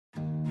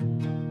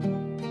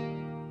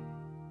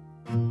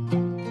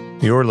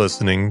You're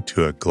listening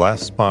to a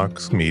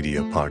Glassbox Media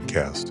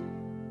podcast.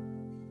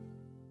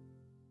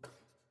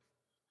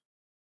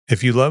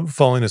 If you love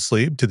falling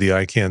asleep to the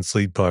I Can't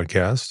Sleep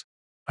podcast,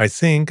 I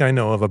think I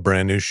know of a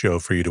brand new show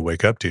for you to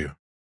wake up to.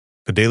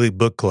 The Daily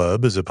Book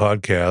Club is a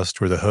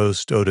podcast where the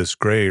host, Otis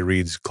Gray,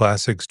 reads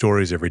classic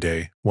stories every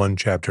day, one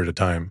chapter at a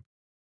time.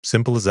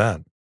 Simple as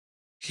that.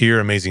 Hear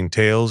amazing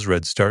tales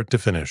read start to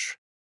finish.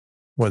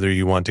 Whether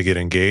you want to get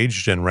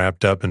engaged and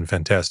wrapped up in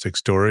fantastic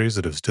stories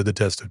that have stood the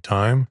test of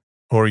time,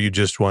 or you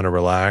just want to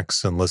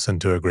relax and listen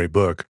to a great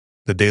book,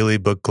 the Daily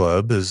Book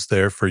Club is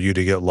there for you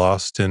to get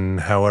lost in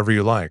however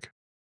you like.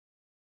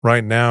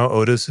 Right now,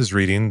 Otis is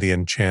reading The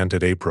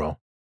Enchanted April.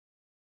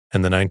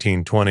 In the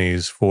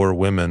 1920s, 4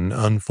 women,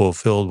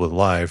 unfulfilled with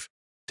life,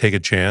 take a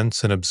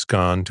chance and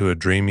abscond to a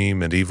dreamy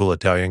medieval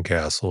Italian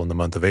castle in the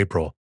month of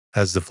April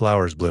as the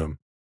flowers bloom.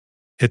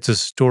 It's a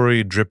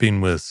story dripping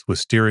with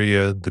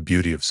wisteria, the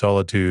beauty of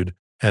solitude,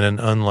 and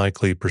an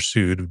unlikely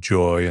pursuit of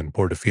joy in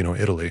Portofino,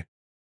 Italy.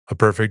 A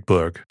perfect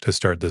book to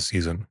start this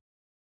season.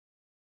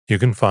 You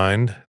can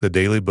find the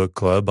Daily Book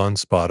Club on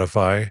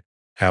Spotify,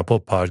 Apple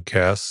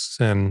Podcasts,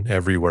 and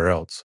everywhere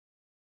else.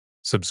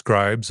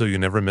 Subscribe so you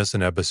never miss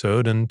an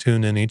episode and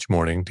tune in each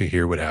morning to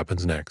hear what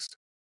happens next.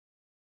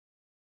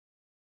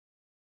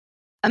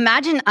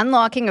 Imagine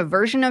unlocking a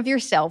version of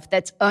yourself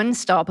that's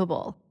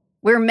unstoppable,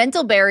 where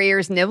mental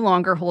barriers no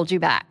longer hold you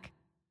back.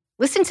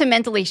 Listen to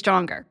Mentally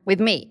Stronger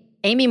with me,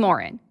 Amy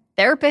Morin,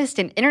 therapist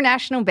and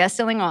international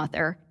best-selling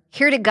author,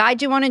 here to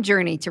guide you on a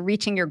journey to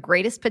reaching your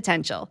greatest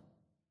potential.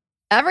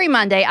 Every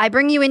Monday, I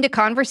bring you into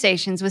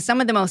conversations with some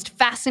of the most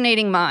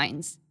fascinating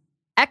minds.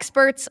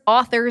 Experts,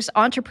 authors,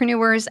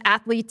 entrepreneurs,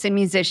 athletes, and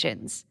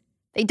musicians.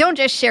 They don't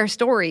just share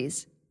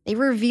stories. They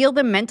reveal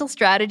the mental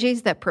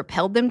strategies that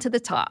propelled them to the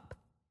top.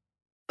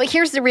 But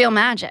here's the real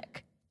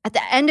magic. At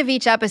the end of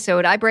each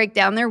episode, I break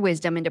down their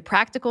wisdom into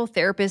practical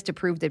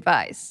therapist-approved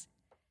advice.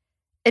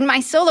 In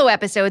my solo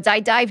episodes, I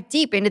dive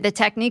deep into the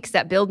techniques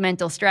that build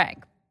mental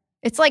strength.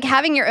 It's like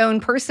having your own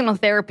personal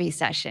therapy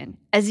session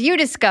as you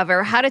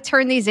discover how to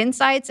turn these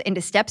insights into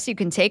steps you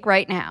can take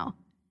right now.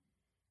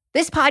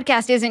 This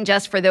podcast isn't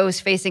just for those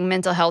facing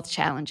mental health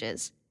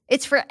challenges.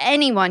 It's for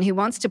anyone who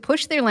wants to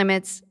push their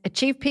limits,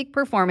 achieve peak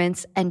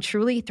performance, and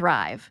truly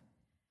thrive.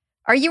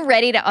 Are you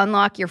ready to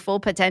unlock your full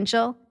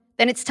potential?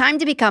 Then it's time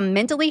to become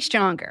mentally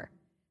stronger.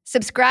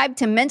 Subscribe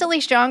to Mentally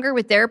Stronger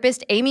with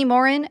therapist Amy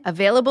Morin,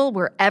 available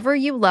wherever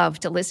you love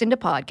to listen to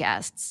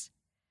podcasts.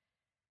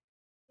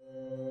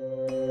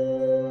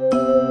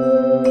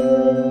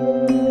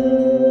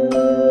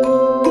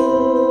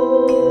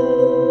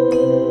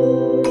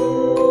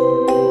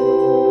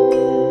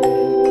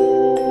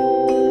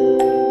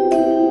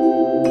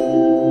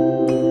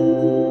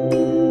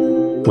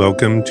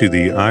 Welcome to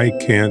the I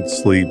Can't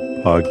Sleep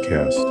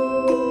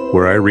podcast,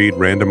 where I read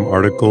random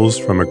articles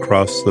from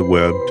across the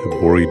web to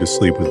bore you to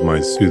sleep with my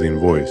soothing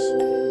voice.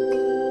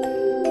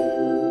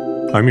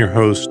 I'm your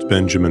host,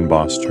 Benjamin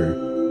Boster.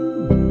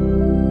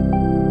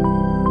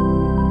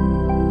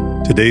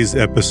 Today's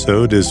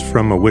episode is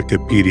from a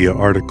Wikipedia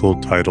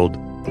article titled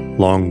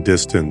Long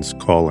Distance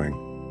Calling.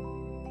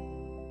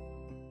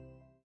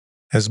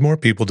 As more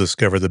people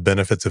discover the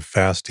benefits of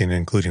fasting,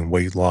 including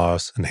weight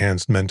loss,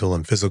 enhanced mental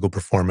and physical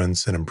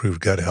performance, and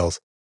improved gut health,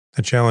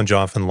 the challenge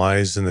often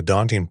lies in the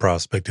daunting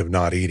prospect of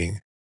not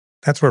eating.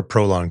 That's where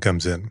Prolon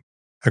comes in,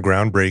 a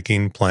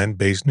groundbreaking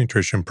plant-based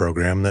nutrition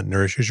program that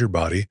nourishes your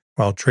body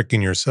while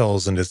tricking your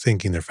cells into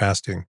thinking they're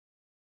fasting.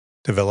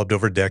 Developed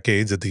over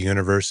decades at the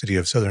University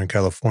of Southern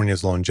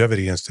California's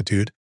Longevity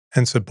Institute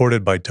and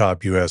supported by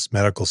top U.S.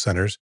 medical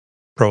centers,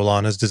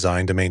 Prolon is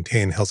designed to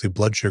maintain healthy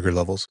blood sugar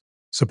levels,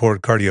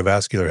 support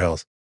cardiovascular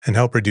health, and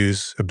help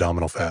reduce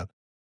abdominal fat.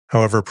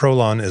 However,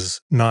 Prolon is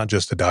not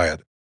just a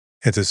diet.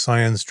 It's a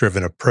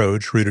science-driven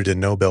approach rooted in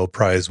Nobel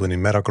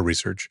Prize-winning medical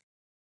research.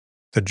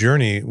 The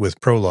journey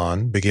with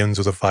Prolon begins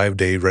with a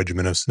 5-day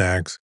regimen of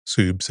snacks,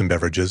 soups, and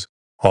beverages,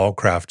 all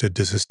crafted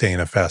to sustain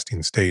a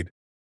fasting state.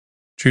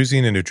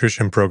 Choosing a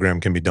nutrition program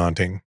can be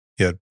daunting,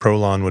 yet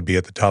Prolon would be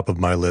at the top of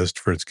my list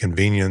for its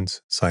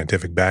convenience,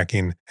 scientific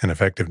backing, and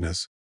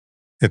effectiveness.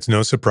 It's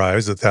no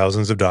surprise that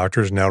thousands of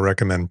doctors now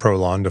recommend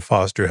Prolon to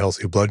foster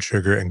healthy blood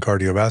sugar and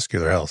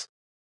cardiovascular health.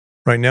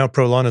 Right now,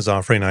 Prolon is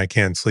offering I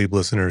Can't Sleep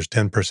listeners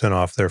 10%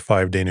 off their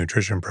 5-day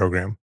nutrition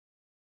program.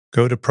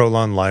 Go to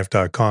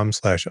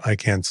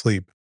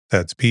prolonlife.com/ican'tsleep.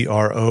 That's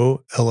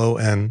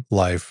PROLON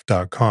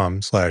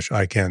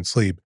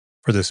life.com/ican'tsleep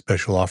for this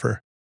special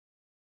offer.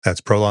 That's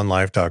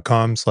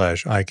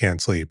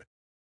prolonlife.com/ican'tsleep.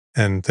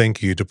 And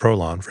thank you to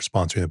Prolon for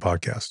sponsoring the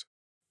podcast.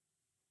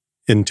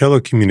 In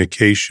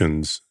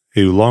telecommunications,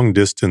 a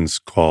long-distance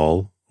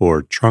call,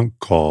 or trunk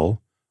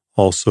call,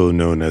 also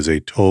known as a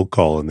toll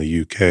call in the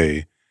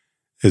UK,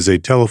 is a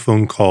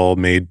telephone call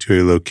made to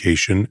a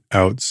location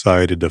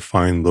outside a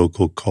defined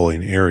local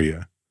calling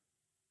area.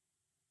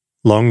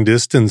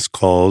 Long-distance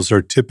calls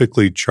are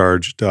typically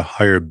charged a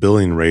higher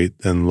billing rate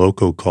than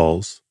local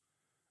calls.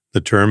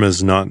 The term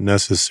is not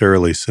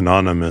necessarily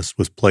synonymous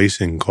with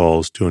placing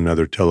calls to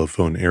another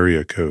telephone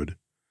area code.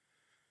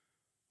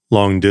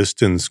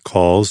 Long-distance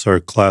calls are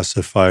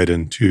classified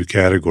in two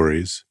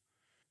categories: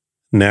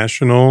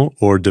 national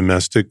or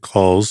domestic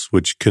calls,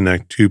 which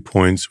connect 2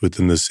 points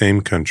within the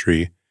same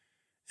country,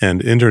 and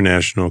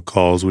international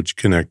calls, which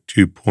connect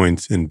 2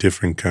 points in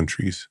different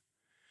countries.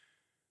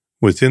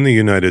 Within the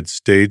United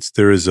States,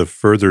 there is a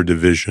further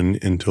division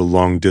into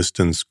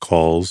long-distance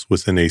calls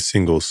within a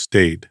single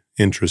state,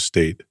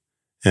 intrastate,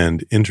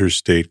 and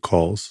interstate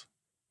calls,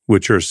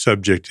 which are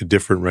subject to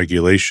different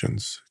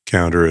regulations.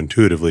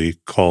 Counterintuitively,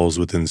 calls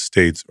within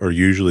states are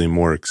usually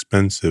more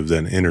expensive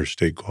than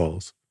interstate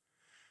calls.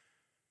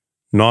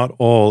 Not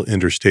all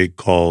interstate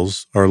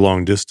calls are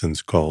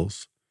long-distance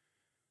calls.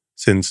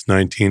 Since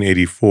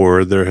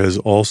 1984, there has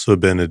also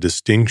been a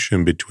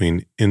distinction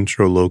between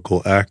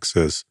intralocal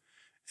access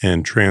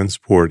and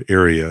transport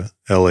area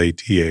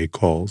LATA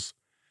calls,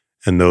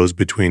 and those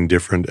between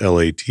different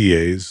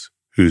LATAs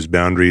whose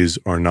boundaries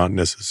are not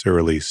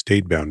necessarily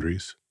state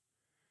boundaries.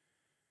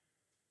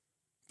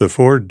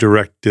 Before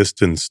direct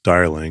distance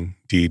dialing,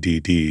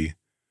 DDD,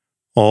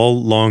 all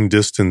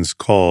long-distance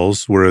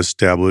calls were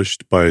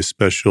established by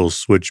special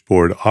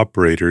switchboard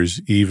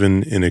operators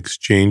even in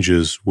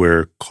exchanges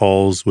where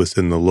calls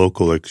within the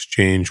local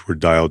exchange were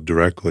dialed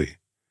directly.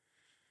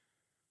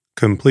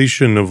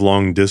 Completion of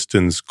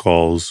long-distance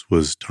calls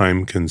was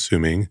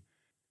time-consuming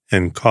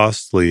and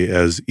costly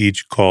as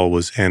each call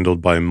was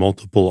handled by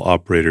multiple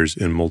operators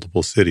in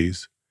multiple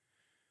cities.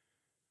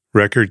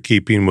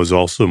 Record-keeping was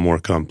also more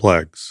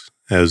complex,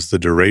 as the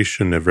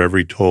duration of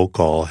every toll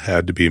call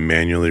had to be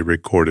manually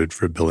recorded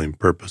for billing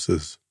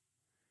purposes.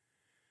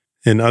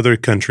 In other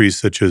countries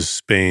such as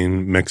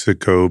Spain,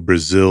 Mexico,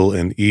 Brazil,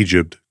 and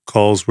Egypt,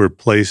 calls were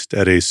placed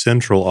at a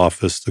central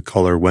office the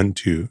caller went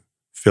to,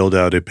 filled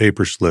out a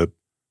paper slip,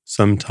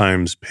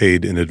 sometimes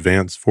paid in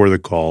advance for the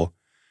call,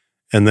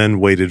 and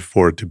then waited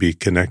for it to be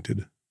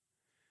connected.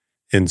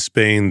 In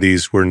Spain,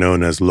 these were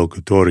known as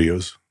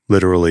locutorios,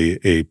 literally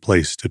a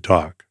place to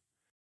talk.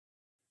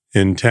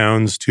 In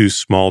towns too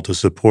small to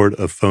support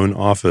a phone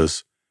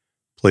office,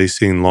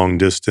 placing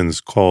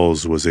long-distance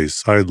calls was a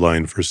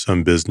sideline for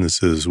some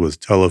businesses with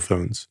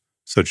telephones,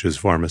 such as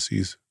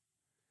pharmacies.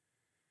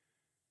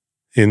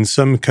 In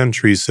some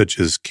countries such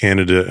as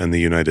Canada and the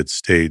United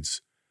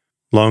States,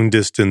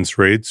 long-distance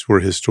rates were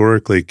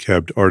historically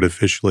kept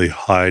artificially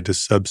high to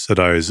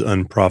subsidize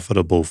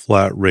unprofitable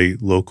flat-rate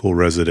local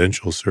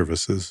residential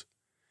services.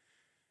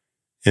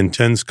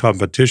 Intense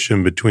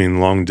competition between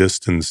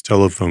long-distance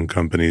telephone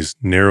companies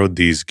narrowed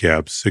these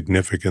gaps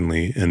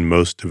significantly in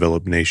most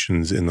developed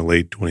nations in the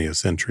late 20th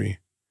century.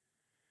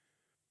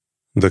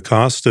 The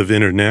cost of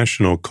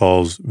international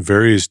calls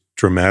varies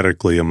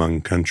dramatically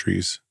among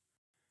countries.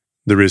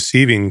 The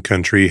receiving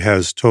country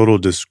has total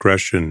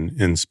discretion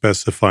in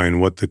specifying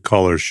what the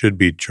caller should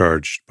be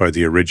charged by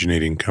the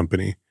originating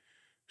company,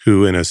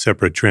 who in a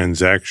separate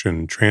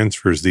transaction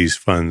transfers these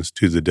funds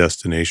to the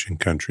destination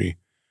country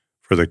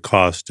for the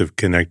cost of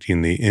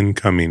connecting the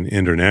incoming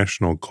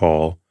international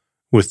call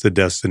with the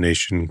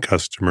destination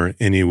customer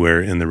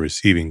anywhere in the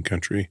receiving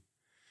country.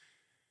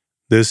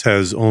 This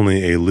has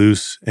only a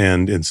loose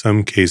and, in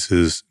some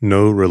cases,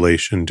 no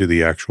relation to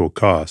the actual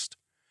cost.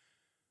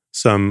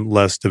 Some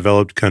less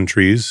developed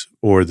countries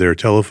or their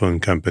telephone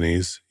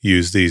companies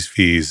use these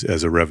fees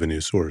as a revenue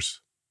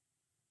source.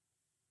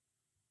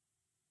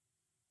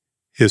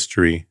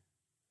 History.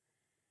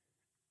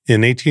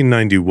 In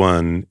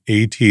 1891,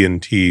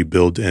 AT&T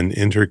built an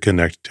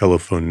interconnect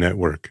telephone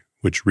network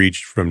which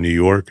reached from New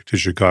York to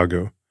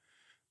Chicago,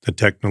 the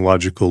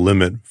technological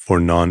limit for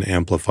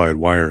non-amplified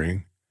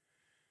wiring.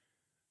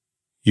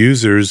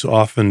 Users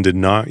often did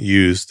not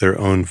use their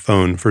own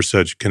phone for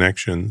such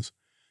connections,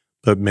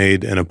 but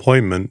made an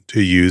appointment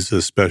to use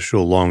a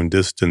special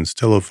long-distance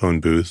telephone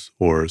booth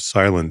or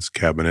silence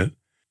cabinet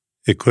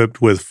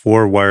equipped with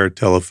 4-wire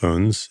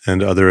telephones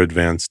and other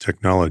advanced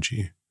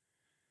technology.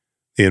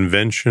 The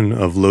invention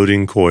of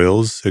loading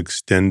coils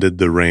extended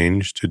the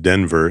range to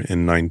Denver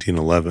in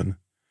 1911,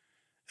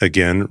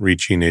 again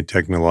reaching a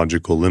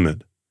technological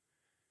limit.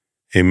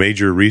 A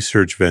major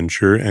research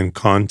venture and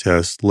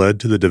contest led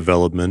to the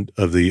development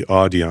of the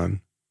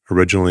Audion,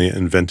 originally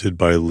invented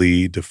by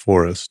Lee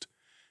DeForest,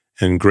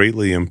 and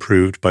greatly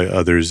improved by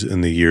others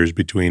in the years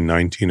between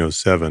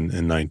 1907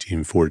 and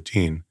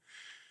 1914,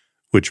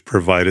 which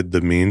provided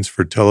the means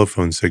for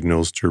telephone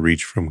signals to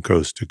reach from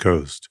coast to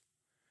coast.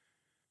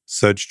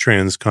 Such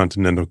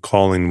transcontinental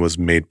calling was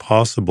made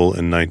possible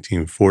in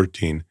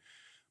 1914,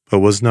 but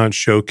was not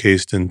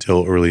showcased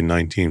until early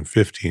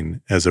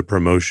 1915 as a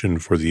promotion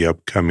for the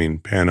upcoming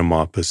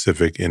Panama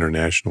Pacific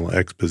International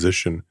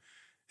Exposition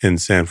in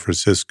San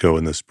Francisco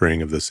in the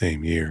spring of the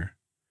same year.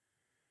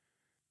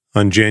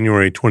 On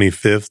January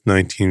 25,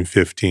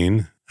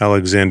 1915,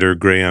 Alexander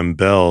Graham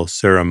Bell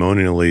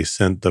ceremonially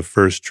sent the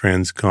first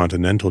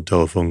transcontinental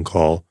telephone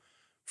call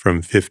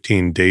from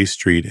 15 Day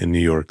Street in New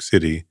York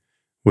City,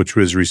 which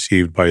was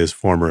received by his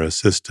former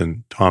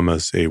assistant,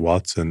 Thomas A.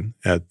 Watson,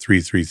 at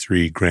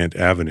 333 Grant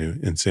Avenue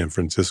in San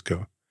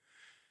Francisco.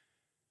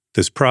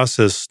 This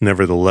process,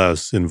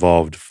 nevertheless,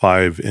 involved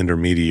 5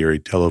 intermediary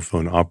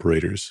telephone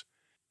operators,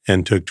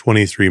 and took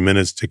 23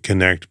 minutes to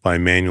connect by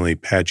manually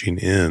patching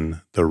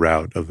in the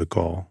route of the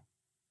call.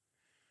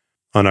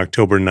 On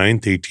October 9,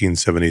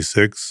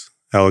 1876,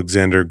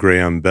 Alexander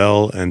Graham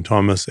Bell and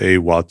Thomas A.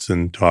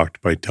 Watson talked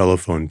by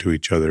telephone to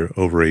each other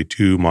over a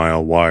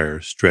 2-mile wire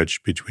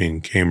stretched between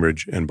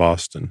Cambridge and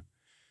Boston.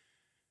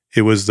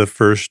 It was the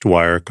first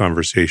wire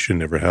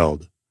conversation ever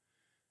held.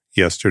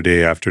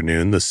 Yesterday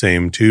afternoon, the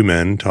same two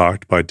men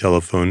talked by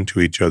telephone to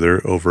each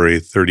other over a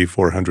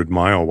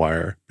 3,400-mile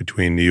wire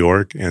between New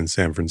York and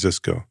San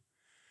Francisco.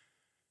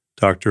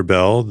 Dr.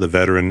 Bell, the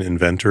veteran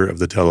inventor of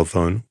the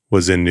telephone,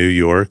 was in New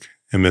York,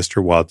 and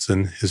Mr.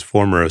 Watson, his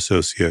former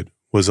associate,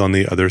 was on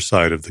the other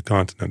side of the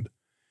continent.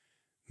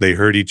 They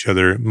heard each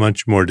other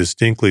much more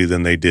distinctly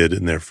than they did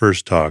in their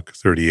first talk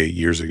 38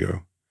 years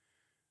ago.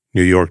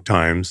 New York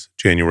Times,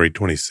 January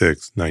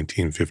 26,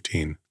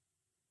 1915.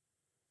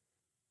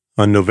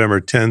 On November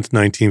 10,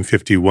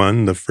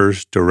 1951, the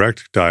first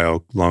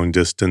direct-dial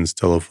long-distance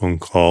telephone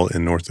call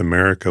in North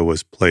America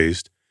was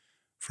placed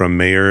from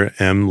Mayor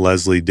M.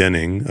 Leslie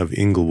Denning of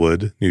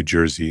Inglewood, New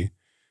Jersey,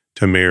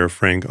 to Mayor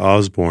Frank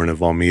Osborne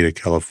of Alameda,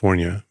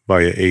 California,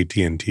 via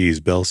AT&T's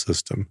Bell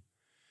system.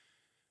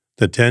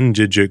 The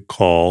 10-digit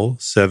call,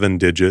 7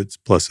 digits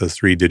plus a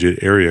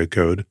 3-digit area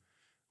code,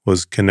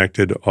 was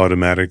connected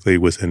automatically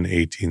within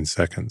 18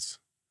 seconds.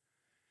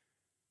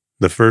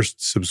 The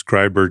first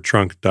subscriber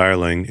trunk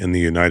dialing in the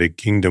United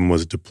Kingdom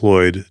was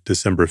deployed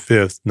December 5,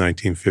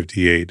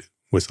 1958,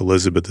 with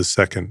Elizabeth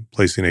II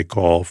placing a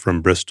call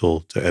from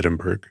Bristol to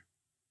Edinburgh.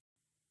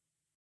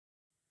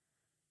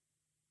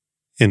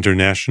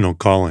 International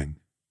calling.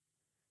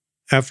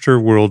 After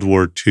World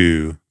War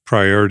II,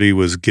 priority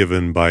was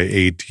given by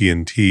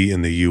AT&T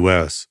in the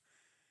U.S.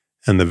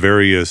 and the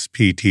various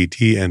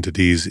PTT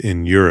entities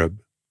in Europe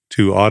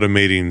to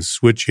automating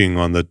switching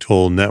on the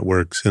toll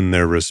networks in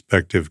their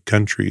respective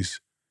countries,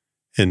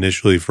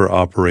 initially for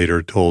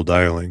operator toll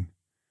dialing.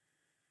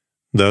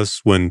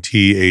 Thus, when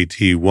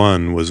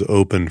TAT-1 was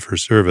opened for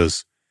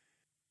service,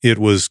 it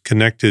was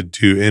connected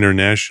to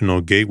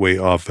international gateway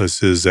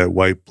offices at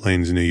White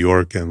Plains, New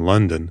York, and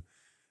London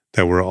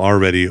that were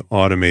already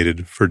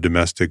automated for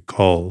domestic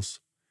calls.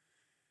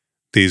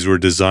 These were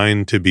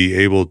designed to be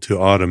able to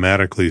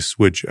automatically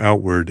switch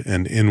outward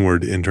and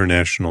inward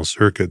international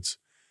circuits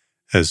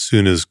as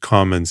soon as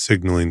common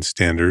signaling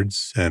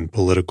standards and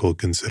political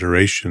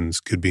considerations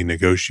could be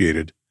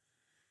negotiated.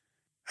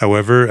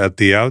 However, at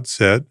the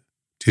outset,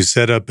 to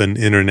set up an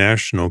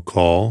international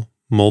call,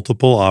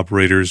 multiple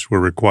operators were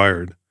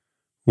required,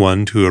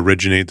 one to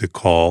originate the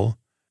call,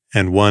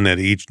 and one at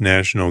each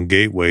national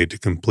gateway to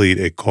complete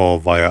a call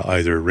via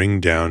either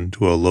ring down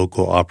to a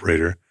local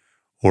operator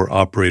or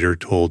operator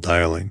toll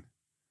dialing.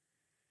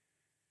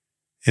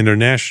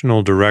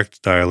 International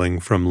direct dialing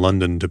from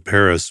London to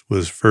Paris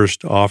was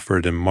first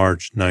offered in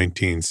March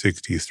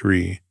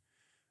 1963,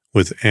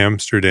 with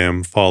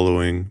Amsterdam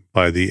following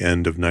by the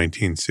end of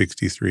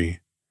 1963.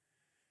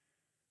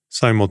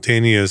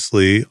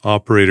 Simultaneously,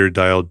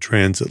 operator-dialed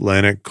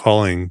transatlantic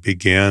calling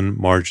began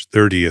March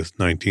 30,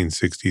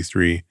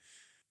 1963,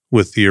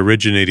 with the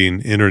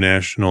originating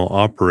international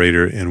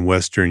operator in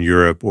Western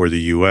Europe or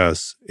the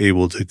U.S.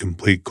 able to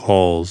complete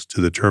calls to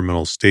the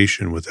terminal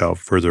station without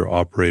further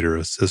operator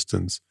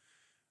assistance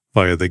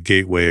via the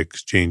gateway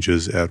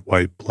exchanges at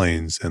White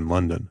Plains and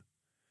London.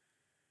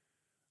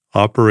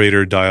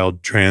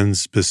 Operator-dialed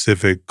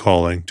trans-Pacific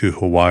calling to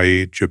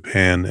Hawaii,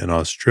 Japan, and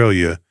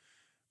Australia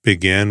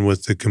began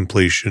with the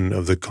completion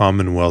of the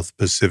Commonwealth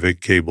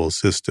Pacific Cable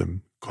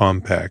System,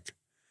 COMPAC,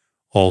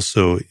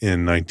 also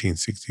in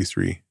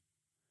 1963.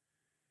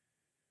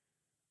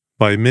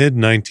 By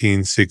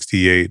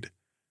mid-1968,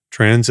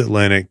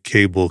 transatlantic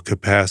cable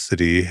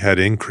capacity had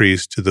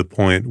increased to the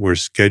point where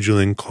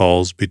scheduling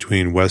calls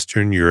between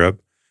Western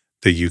Europe,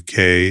 the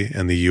UK,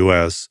 and the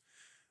US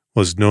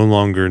was no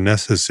longer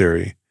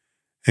necessary,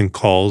 and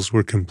calls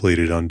were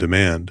completed on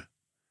demand.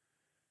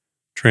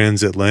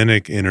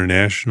 Transatlantic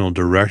international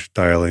direct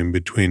dialing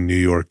between New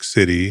York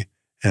City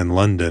and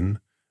London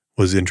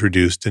was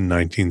introduced in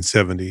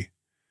 1970,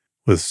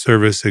 with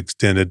service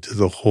extended to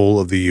the whole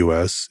of the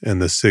U.S. and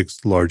the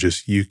 6th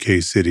largest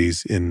UK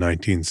cities in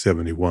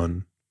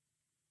 1971.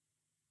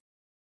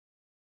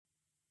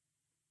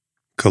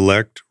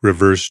 Collect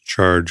reverse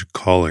charge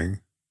calling.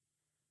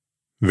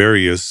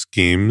 Various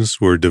schemes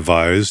were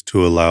devised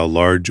to allow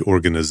large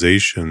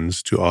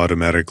organizations to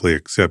automatically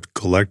accept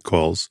collect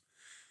calls,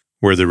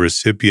 where the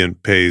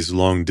recipient pays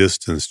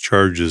long-distance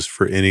charges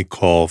for any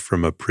call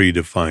from a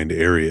predefined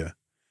area.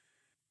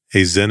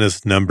 A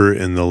zenith number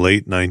in the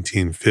late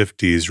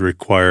 1950s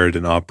required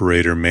an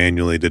operator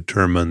manually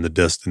determine the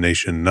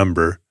destination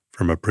number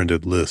from a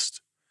printed list.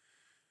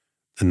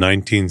 The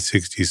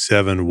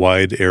 1967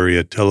 Wide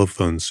Area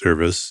Telephone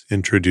Service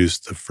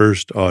introduced the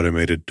first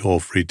automated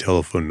toll-free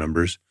telephone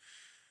numbers,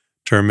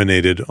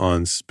 terminated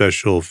on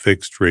special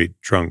fixed-rate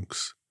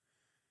trunks.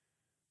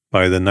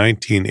 By the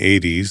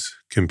 1980s,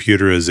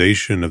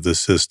 computerization of the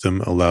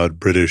system allowed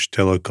British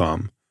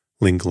Telecom,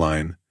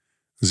 Linkline,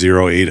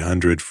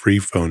 0800 free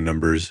phone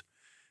numbers,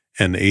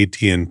 and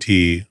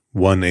AT&T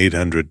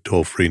 1-800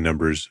 toll-free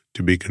numbers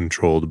to be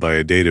controlled by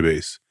a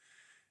database,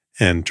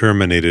 and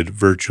terminated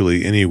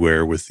virtually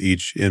anywhere with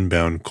each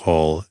inbound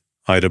call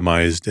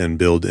itemized and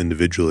billed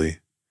individually.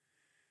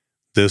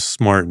 This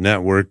smart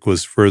network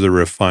was further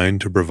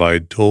refined to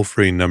provide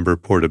toll-free number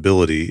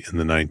portability in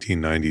the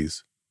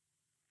 1990s.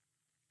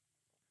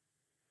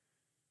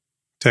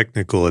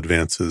 Technical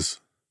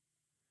advances.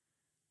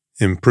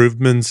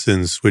 Improvements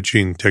in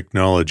switching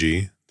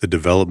technology, the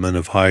development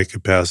of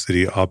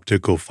high-capacity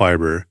optical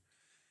fiber,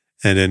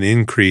 and an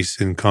increase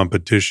in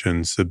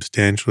competition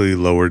substantially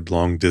lowered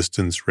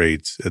long-distance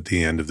rates at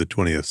the end of the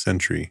 20th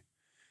century.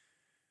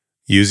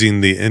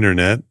 Using the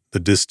Internet, the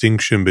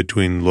distinction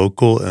between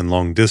local and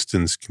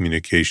long-distance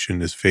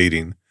communication is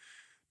fading,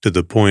 to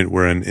the point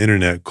where an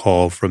Internet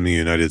call from the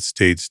United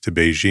States to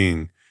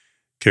Beijing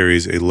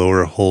carries a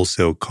lower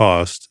wholesale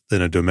cost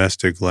than a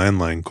domestic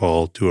landline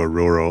call to a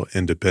rural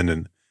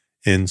independent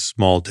in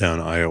small-town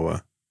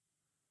Iowa.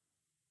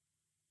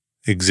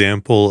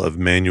 Example of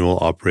manual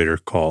operator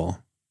call.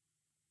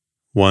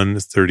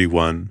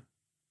 131.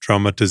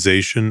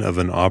 Traumatization of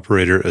an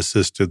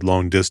operator-assisted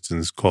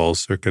long-distance call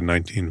circa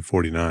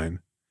 1949.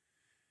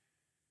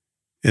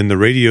 In the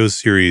radio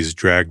series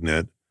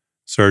Dragnet,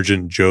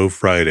 Sergeant Joe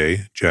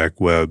Friday, Jack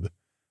Webb,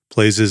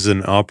 plays as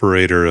an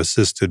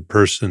operator-assisted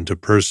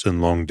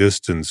person-to-person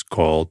long-distance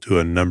call to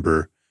a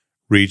number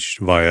reached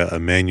via a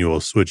manual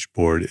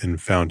switchboard in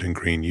Fountain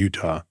Green,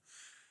 Utah,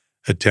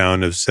 a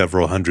town of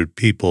several hundred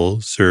people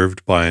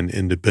served by an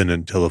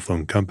independent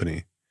telephone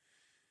company.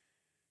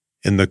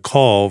 In the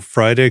call,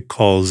 Friday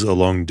calls a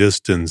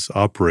long-distance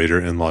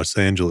operator in Los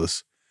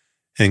Angeles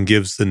and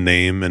gives the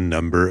name and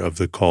number of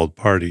the called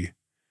party.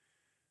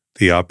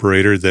 The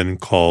operator then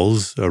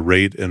calls a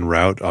rate and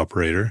route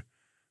operator,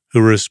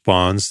 who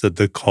responds that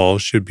the call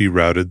should be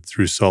routed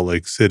through Salt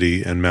Lake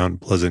City and Mount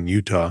Pleasant,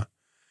 Utah,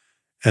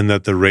 and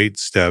that the rate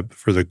step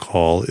for the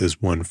call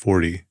is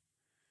 140.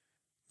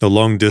 The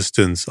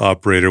long-distance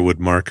operator would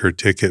mark her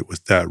ticket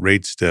with that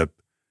rate step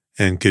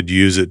and could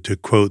use it to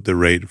quote the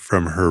rate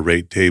from her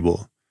rate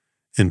table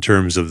in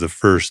terms of the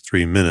first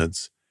 3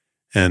 minutes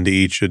and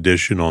each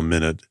additional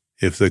minute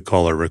if the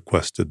caller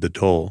requested the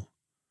toll.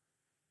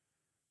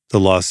 The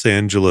Los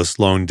Angeles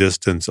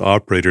long-distance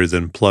operator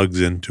then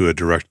plugs into a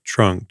direct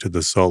trunk to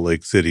the Salt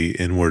Lake City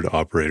inward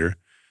operator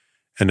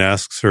and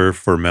asks her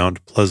for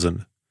Mount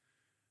Pleasant.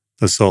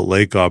 The Salt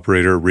Lake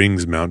operator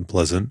rings Mount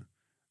Pleasant,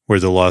 where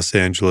the Los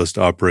Angeles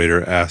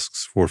operator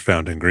asks for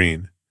Fountain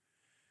Green.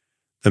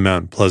 The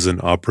Mount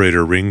Pleasant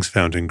operator rings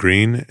Fountain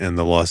Green, and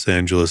the Los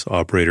Angeles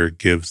operator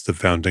gives the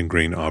Fountain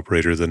Green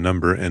operator the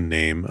number and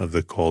name of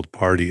the called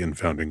party in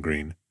Fountain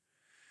Green.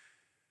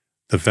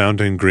 The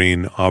Fountain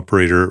Green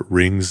operator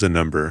rings the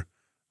number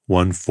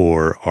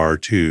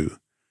 14R2,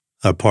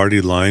 a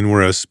party line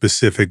where a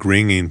specific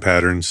ringing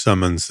pattern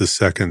summons the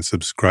second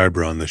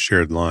subscriber on the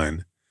shared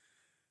line.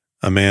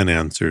 A man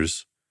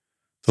answers.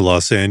 The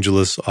Los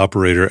Angeles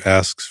operator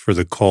asks for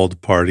the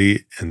called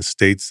party and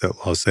states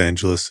that Los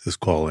Angeles is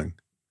calling.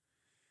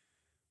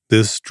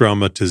 This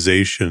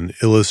dramatization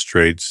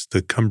illustrates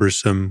the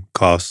cumbersome,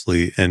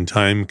 costly, and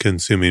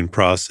time-consuming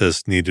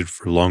process needed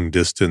for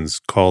long-distance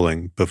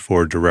calling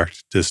before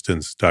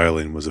direct-distance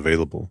dialing was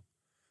available.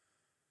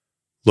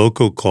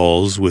 Local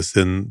calls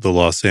within the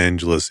Los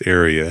Angeles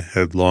area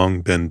had long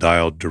been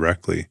dialed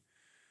directly,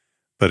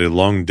 but a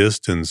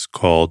long-distance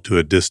call to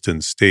a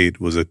distant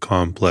state was a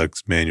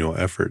complex manual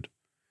effort.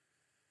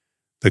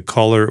 The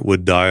caller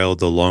would dial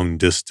the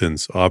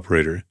long-distance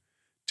operator,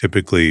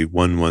 typically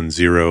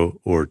 110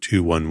 or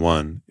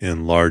 211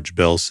 in large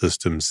bell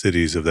system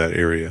cities of that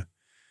area.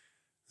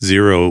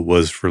 0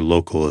 was for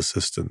local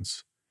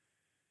assistance,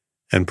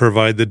 and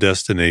provide the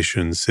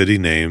destination city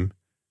name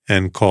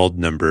and called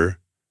number,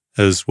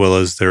 as well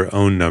as their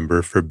own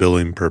number for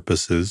billing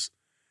purposes,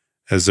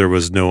 as there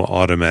was no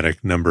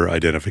automatic number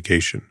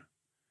identification.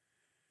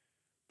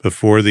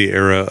 Before the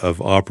era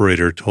of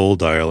operator toll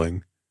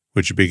dialing,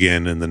 which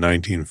began in the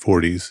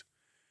 1940s,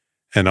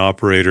 an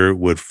operator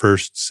would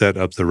first set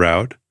up the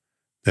route,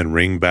 then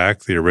ring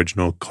back the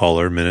original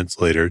caller minutes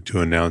later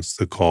to announce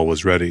the call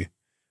was ready,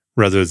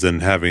 rather than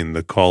having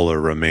the caller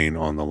remain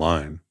on the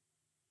line.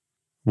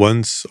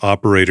 Once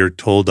operator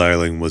toll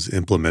dialing was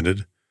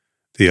implemented,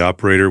 the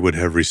operator would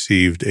have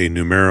received a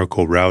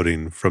numerical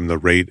routing from the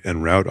rate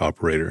and route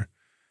operator,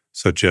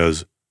 such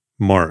as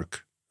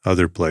mark,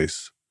 other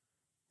place,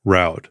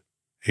 route,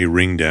 a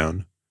ring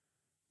down,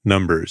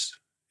 numbers,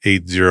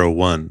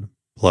 801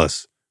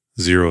 plus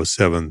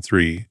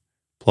 073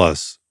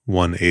 plus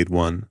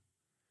 181.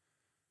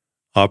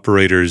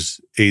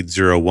 Operators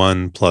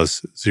 801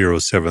 plus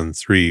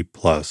 073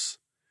 plus.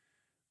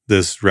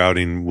 This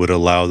routing would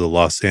allow the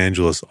Los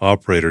Angeles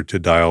operator to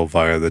dial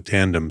via the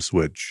tandem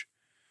switch,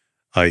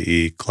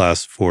 i.e.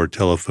 Class 4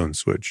 telephone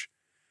switch,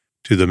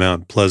 to the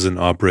Mount Pleasant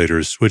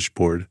operator's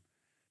switchboard,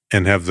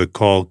 and have the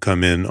call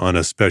come in on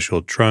a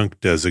special trunk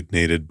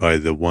designated by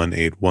the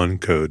 181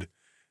 code,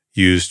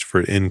 used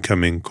for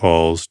incoming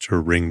calls to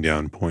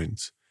ring-down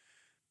points,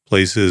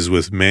 places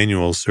with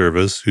manual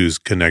service whose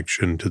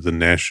connection to the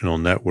national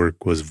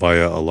network was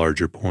via a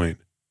larger point.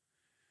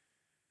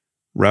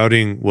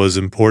 Routing was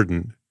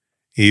important,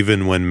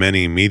 even when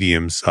many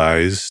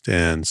medium-sized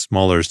and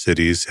smaller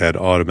cities had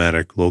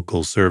automatic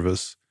local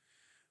service,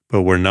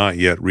 but were not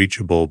yet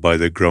reachable by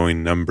the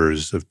growing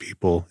numbers of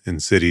people in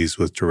cities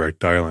with direct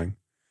dialing.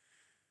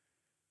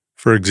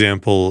 For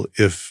example,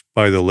 if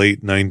by the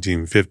late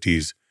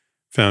 1950s,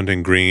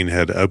 Fountain Green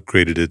had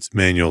upgraded its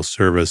manual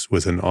service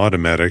with an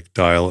automatic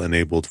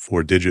dial-enabled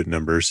 4-digit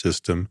number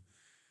system,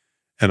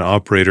 an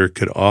operator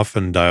could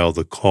often dial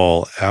the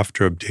call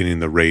after obtaining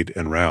the rate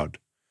and route.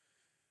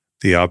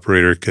 The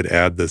operator could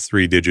add the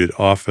 3-digit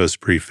office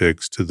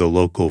prefix to the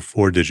local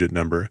 4-digit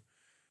number,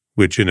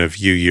 which in a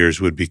few years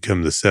would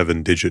become the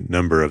 7-digit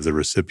number of the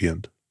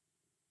recipient.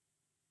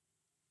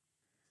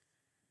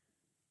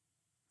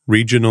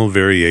 Regional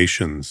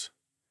variations.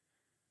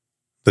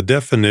 The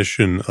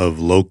definition of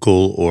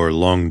local or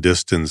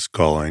long-distance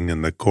calling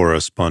and the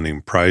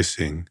corresponding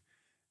pricing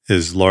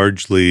is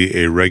largely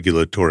a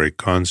regulatory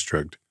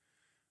construct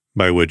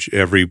by which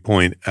every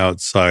point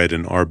outside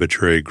an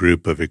arbitrary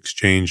group of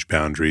exchange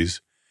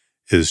boundaries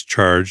is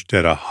charged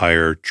at a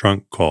higher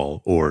trunk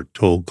call or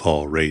toll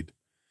call rate.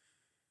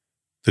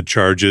 The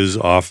charges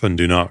often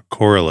do not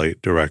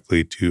correlate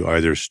directly to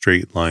either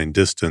straight-line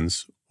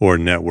distance or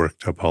network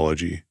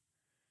topology.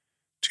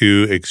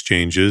 Two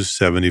exchanges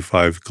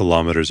 75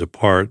 kilometers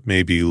apart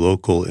may be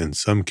local in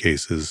some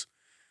cases,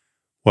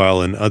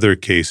 while in other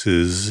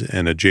cases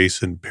an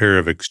adjacent pair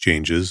of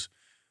exchanges,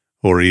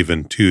 or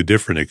even two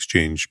different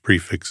exchange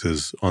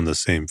prefixes on the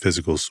same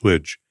physical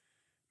switch,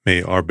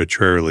 may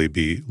arbitrarily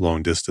be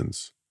long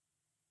distance.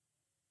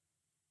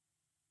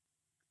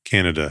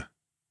 Canada.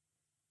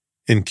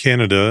 In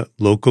Canada,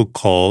 local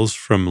calls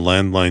from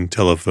landline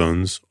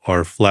telephones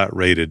are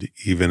flat-rated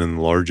even in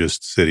the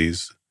largest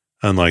cities,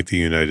 unlike the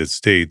United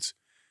States,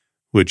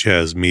 which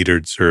has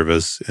metered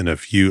service in a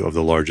few of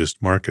the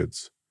largest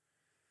markets.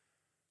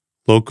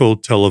 Local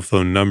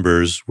telephone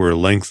numbers were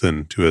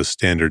lengthened to a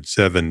standard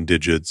 7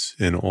 digits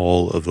in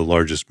all of the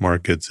largest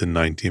markets in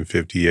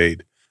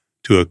 1958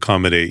 to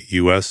accommodate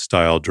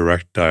U.S.-style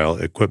direct dial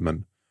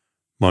equipment.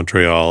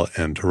 Montreal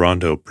and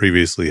Toronto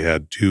previously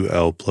had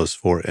 2L plus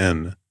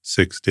 4N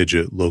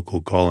 6-digit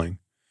local calling.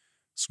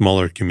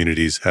 Smaller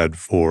communities had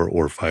 4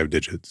 or 5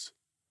 digits.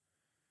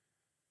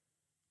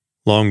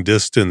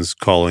 Long-distance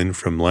calling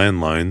from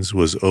landlines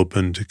was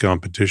open to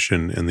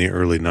competition in the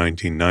early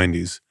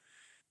 1990s,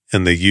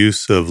 and the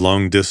use of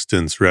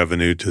long-distance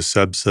revenue to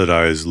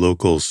subsidize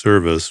local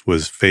service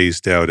was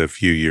phased out a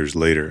few years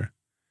later.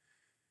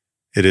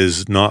 It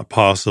is not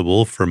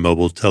possible for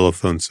mobile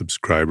telephone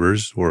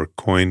subscribers or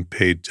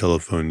coin-paid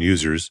telephone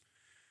users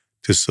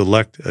to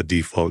select a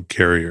default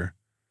carrier,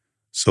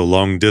 so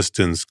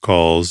long-distance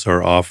calls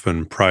are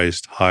often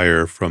priced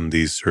higher from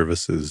these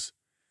services.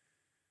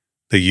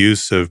 The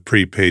use of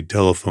prepaid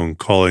telephone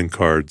calling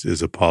cards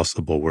is a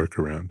possible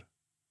workaround.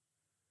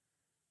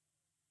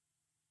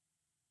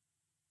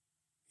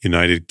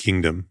 United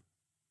Kingdom.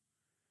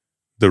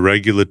 The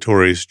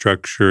regulatory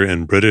structure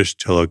in British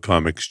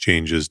telecom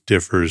exchanges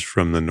differs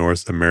from the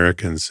North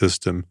American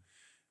system,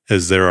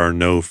 as there are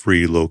no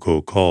free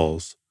local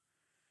calls.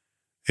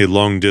 A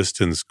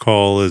long-distance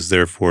call is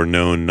therefore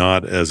known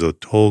not as a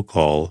toll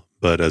call,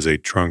 but as a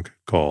trunk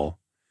call.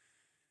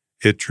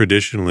 It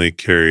traditionally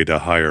carried a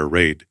higher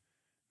rate,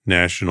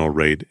 national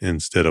rate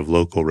instead of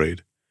local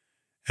rate,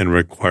 and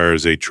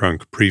requires a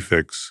trunk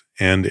prefix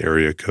and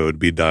area code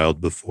be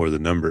dialed before the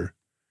number.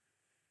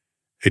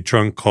 A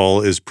trunk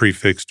call is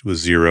prefixed with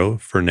 0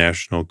 for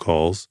national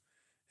calls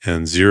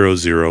and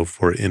 00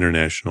 for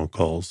international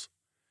calls,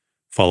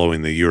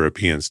 following the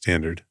European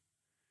standard.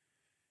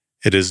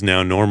 It is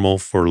now normal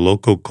for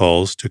local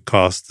calls to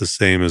cost the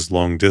same as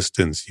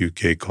long-distance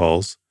UK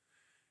calls,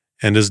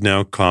 and is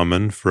now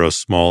common for a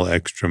small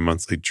extra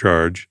monthly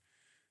charge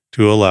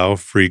to allow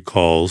free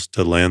calls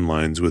to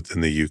landlines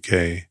within the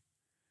UK.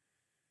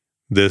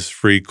 This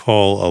free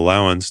call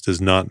allowance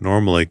does not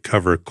normally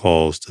cover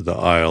calls to the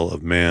Isle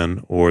of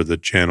Man or the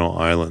Channel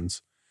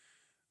Islands,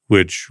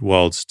 which,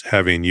 whilst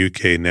having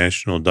UK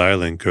national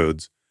dialing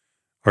codes,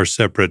 are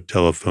separate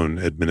telephone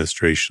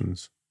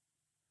administrations.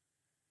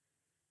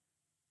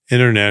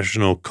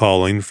 International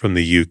calling from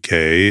the UK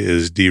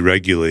is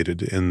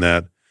deregulated in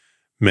that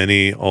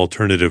many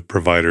alternative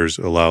providers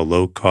allow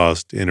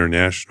low-cost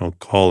international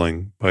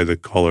calling by the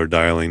caller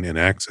dialing and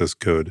access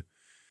code,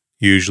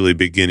 usually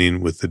beginning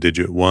with the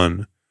digit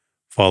 1,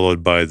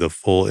 followed by the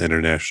full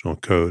international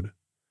code.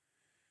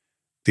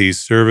 These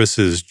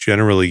services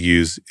generally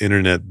use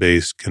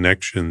internet-based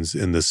connections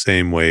in the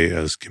same way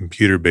as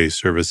computer-based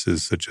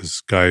services such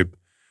as Skype,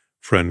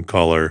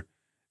 FriendCaller,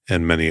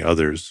 and many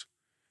others,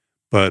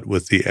 but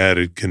with the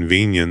added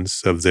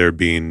convenience of there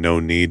being no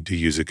need to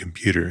use a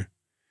computer.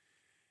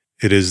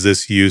 It is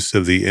this use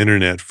of the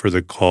internet for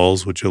the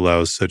calls which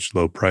allows such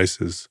low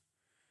prices.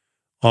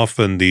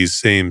 Often these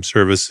same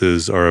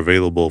services are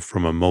available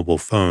from a mobile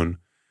phone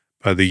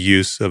by the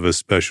use of a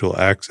special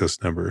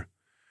access number,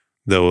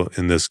 though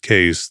in this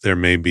case there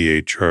may be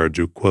a charge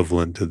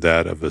equivalent to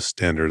that of a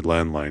standard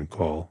landline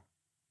call.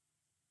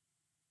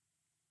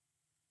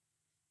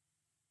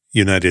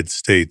 United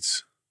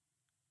States.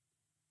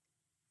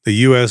 The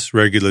U.S.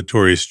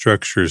 regulatory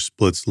structure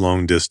splits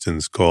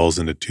long-distance calls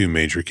into two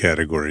major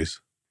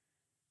categories.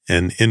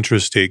 An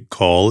intrastate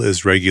call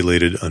is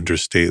regulated under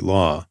state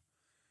law.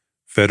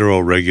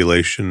 Federal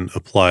regulation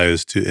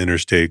applies to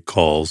interstate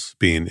calls,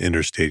 being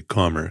interstate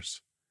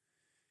commerce.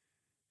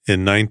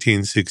 In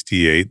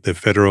 1968, the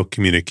Federal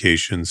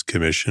Communications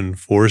Commission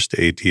forced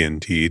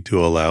AT&T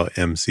to allow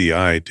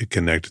MCI to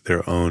connect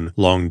their own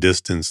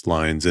long-distance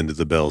lines into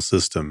the Bell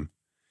system.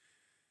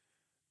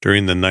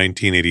 During the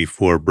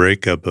 1984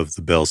 breakup of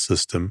the Bell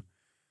system,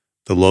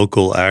 the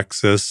Local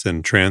Access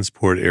and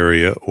Transport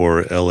Area,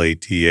 or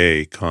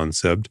LATA,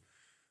 concept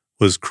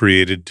was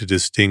created to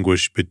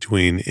distinguish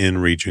between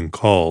in-region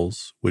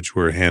calls, which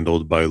were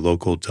handled by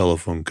local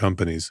telephone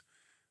companies,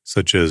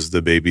 such as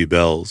the Baby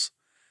Bells,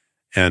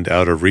 and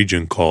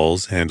out-of-region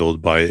calls handled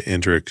by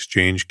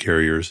inter-exchange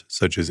carriers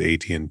such as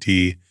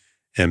AT&T,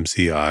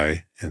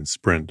 MCI, and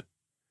Sprint.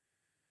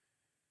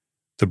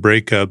 The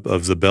breakup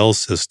of the Bell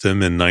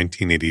system in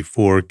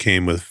 1984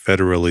 came with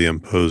federally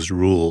imposed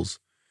rules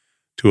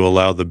to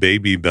allow the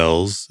Baby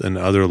Bells and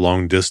other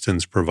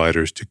long-distance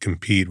providers to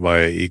compete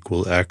via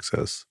equal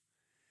access.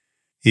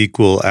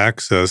 Equal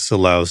access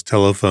allows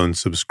telephone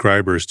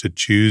subscribers to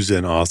choose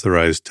an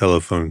authorized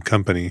telephone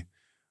company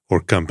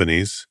or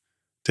companies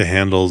to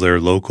handle their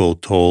local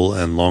toll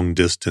and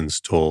long-distance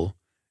toll,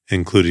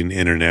 including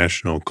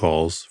international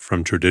calls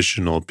from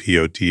traditional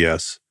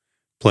POTS,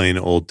 plain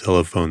old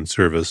telephone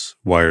service,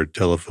 wired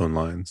telephone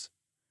lines.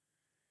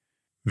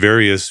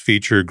 Various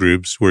feature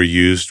groups were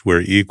used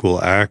where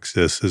equal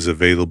access is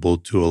available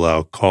to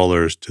allow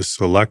callers to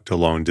select a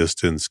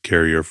long-distance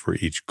carrier for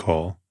each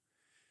call.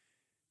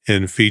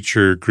 In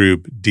feature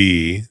group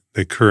D,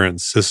 the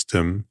current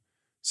system,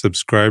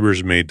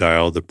 subscribers may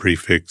dial the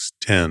prefix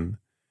 10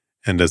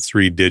 and a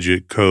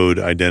 3-digit code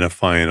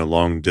identifying a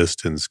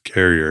long-distance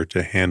carrier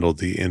to handle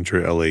the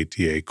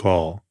inter-LATA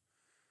call.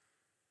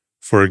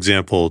 For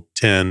example,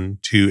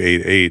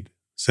 10288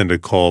 send a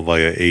call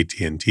via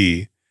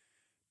AT&T,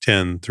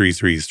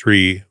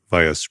 10333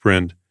 via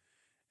Sprint,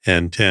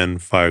 and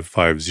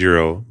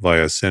 10550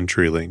 via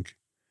CenturyLink.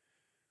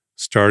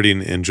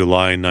 Starting in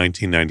July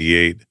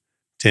 1998,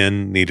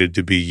 10 needed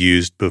to be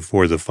used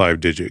before the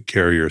 5-digit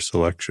carrier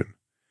selection.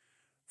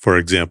 For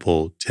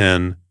example,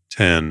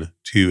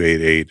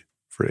 1010288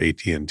 for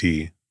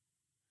AT&T.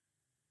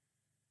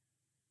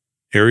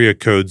 Area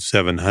code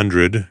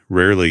 700,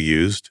 rarely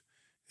used,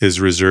 is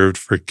reserved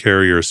for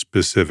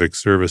carrier-specific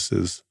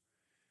services.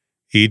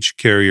 Each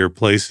carrier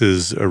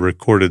places a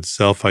recorded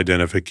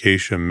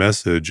self-identification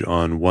message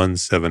on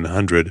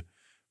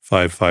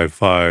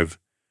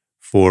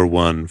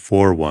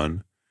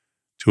 1-700-555-4141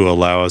 to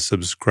allow a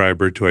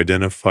subscriber to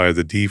identify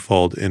the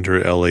default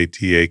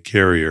inter-LATA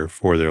carrier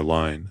for their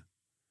line.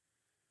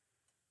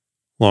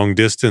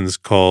 Long-distance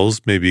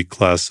calls may be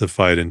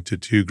classified into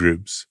two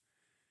groups: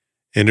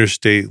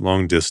 interstate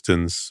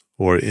long-distance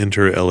or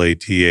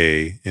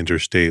inter-LATA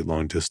interstate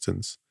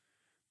long-distance.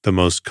 The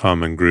most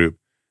common group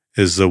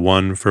is the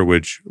one for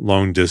which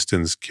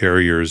long-distance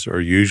carriers are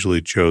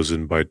usually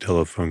chosen by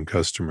telephone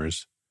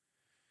customers.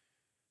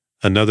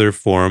 Another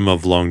form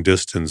of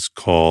long-distance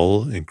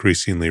call,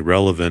 increasingly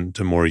relevant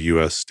to more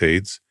U.S.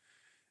 states,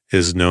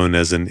 is known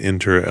as an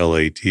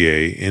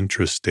inter-LATA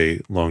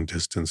intrastate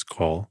long-distance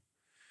call.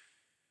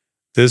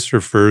 This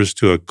refers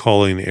to a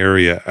calling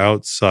area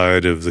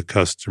outside of the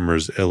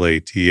customer's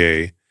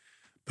LATA,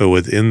 but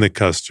within the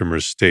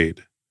customer's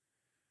state.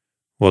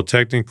 While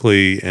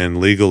technically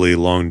and legally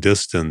long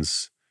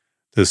distance,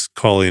 this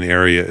calling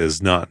area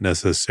is not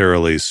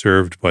necessarily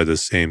served by the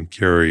same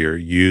carrier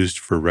used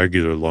for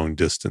regular long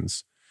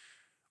distance,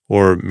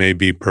 or may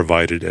be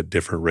provided at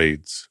different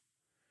rates.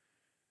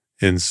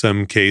 In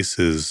some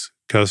cases,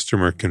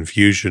 customer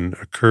confusion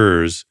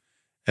occurs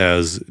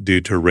as,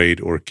 due to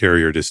rate or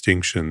carrier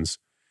distinctions,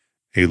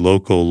 a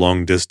local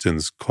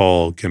long-distance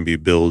call can be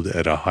billed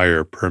at a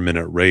higher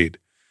per-minute rate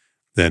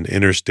than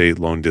interstate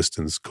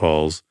long-distance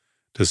calls,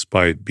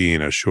 despite being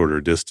a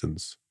shorter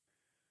distance.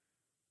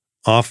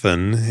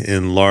 Often,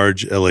 in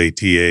large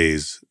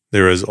LATAs,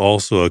 there is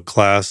also a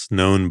class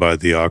known by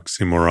the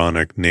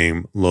oxymoronic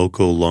name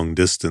local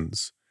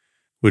long-distance,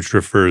 which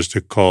refers to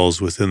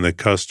calls within the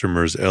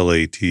customer's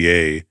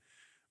LATA,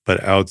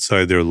 but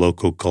outside their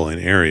local calling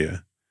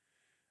area.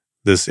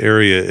 This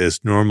area is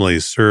normally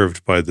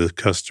served by the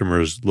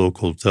customer's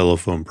local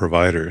telephone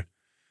provider,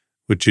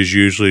 which is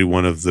usually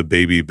one of the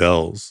Baby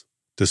Bells,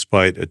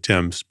 despite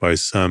attempts by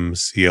some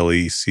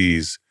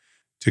CLECs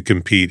to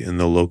compete in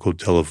the local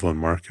telephone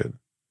market.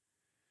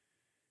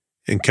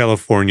 In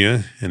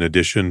California, in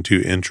addition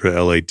to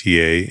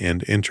intra-LATA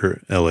and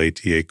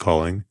inter-LATA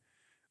calling,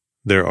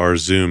 there are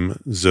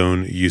Zoom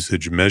zone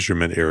usage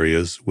measurement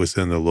areas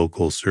within the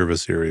local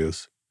service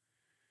areas.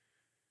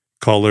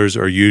 Callers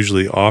are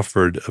usually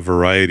offered a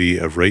variety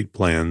of rate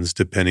plans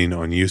depending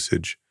on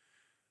usage,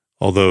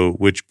 although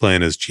which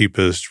plan is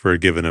cheapest for a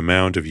given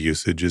amount of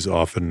usage is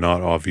often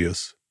not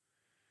obvious.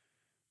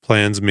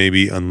 Plans may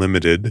be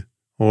unlimited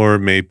or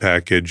may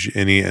package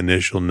any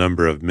initial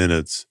number of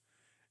minutes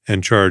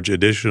and charge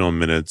additional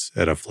minutes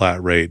at a flat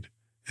rate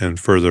and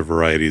further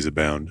varieties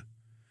abound.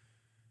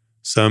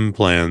 Some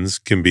plans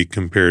can be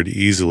compared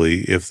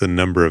easily if the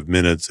number of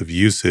minutes of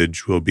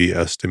usage will be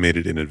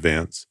estimated in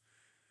advance,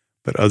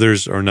 but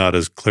others are not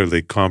as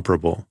clearly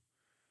comparable.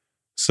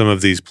 Some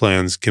of these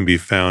plans can be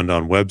found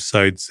on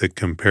websites that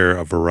compare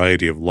a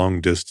variety of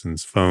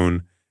long-distance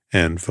phone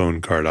and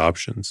phone card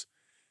options,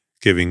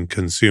 giving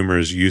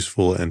consumers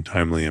useful and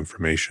timely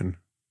information.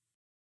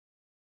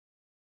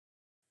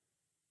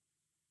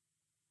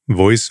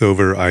 Voice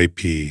over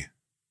IP.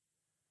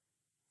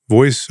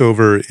 Voice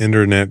over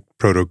Internet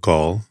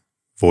Protocol,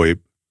 VoIP,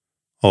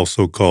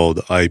 also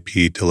called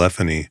IP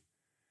telephony,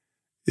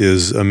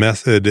 is a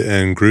method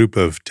and group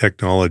of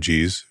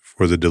technologies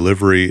for the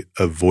delivery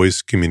of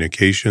voice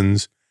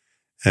communications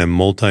and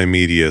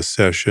multimedia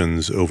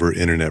sessions over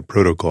Internet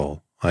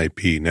Protocol,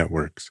 IP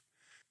networks,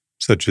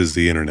 such as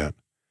the Internet.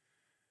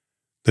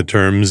 The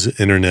terms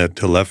Internet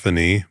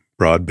telephony,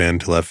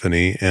 broadband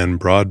telephony, and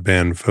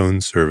broadband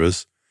phone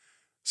service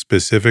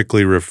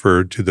specifically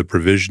refer to the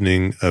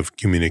provisioning of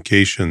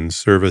communication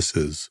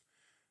services,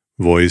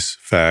 voice,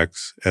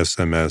 fax,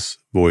 SMS,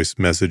 voice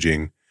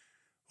messaging,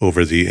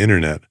 over the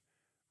Internet,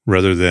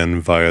 rather than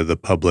via the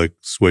Public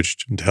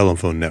Switched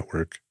Telephone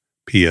Network,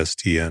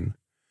 PSTN,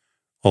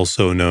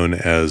 also known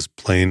as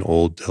Plain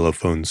Old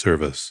Telephone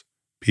Service,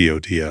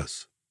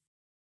 POTS.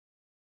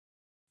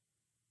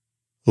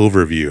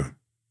 Overview.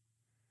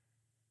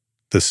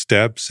 The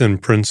steps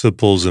and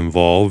principles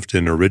involved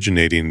in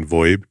originating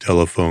VoIP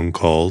telephone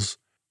calls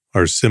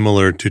are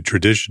similar to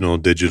traditional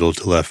digital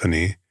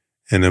telephony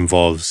and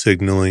involve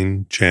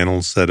signaling,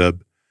 channel setup,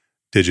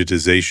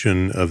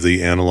 digitization of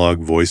the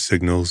analog voice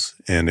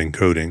signals, and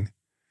encoding.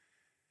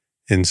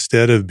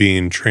 Instead of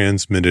being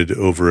transmitted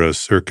over a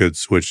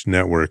circuit-switched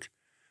network,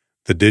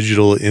 the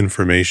digital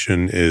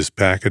information is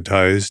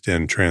packetized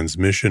and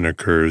transmission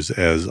occurs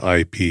as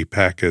IP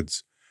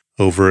packets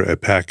over a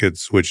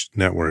packet-switched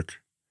network.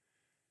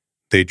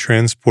 They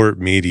transport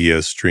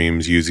media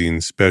streams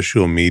using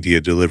special media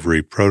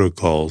delivery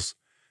protocols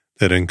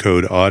that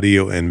encode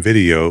audio and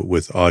video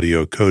with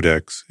audio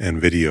codecs and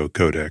video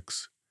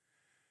codecs.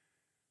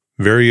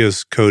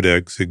 Various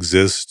codecs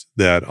exist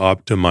that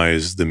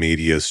optimize the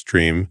media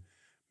stream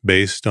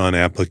based on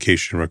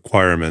application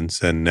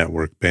requirements and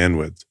network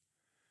bandwidth.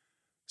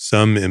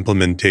 Some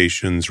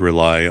implementations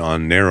rely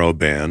on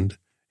narrowband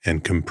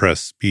and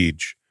compressed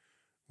speech,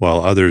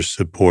 while others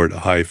support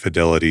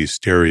high-fidelity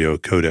stereo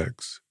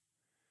codecs.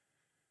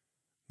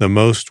 The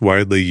most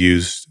widely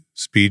used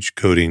speech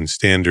coding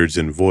standards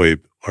in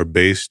VoIP are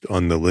based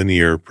on the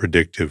linear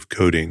predictive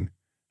coding,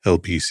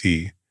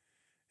 LPC,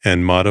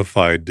 and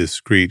modified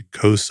discrete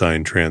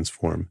cosine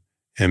transform,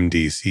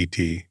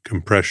 MDCT,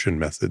 compression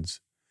methods.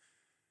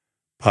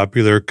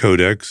 Popular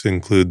codecs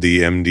include the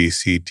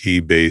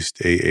MDCT-based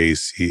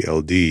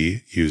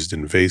AACLD used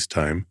in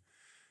FaceTime,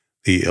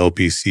 the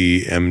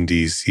LPC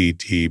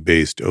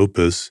MDCT-based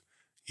Opus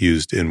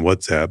used in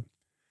WhatsApp,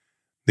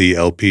 the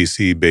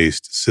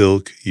LPC-based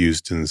Silk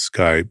used in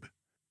Skype,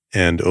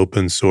 and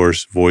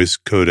open-source voice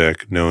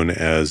codec known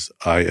as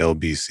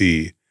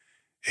ILBC,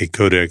 a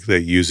codec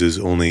that uses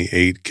only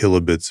 8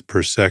 kilobits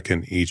per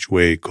second each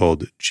way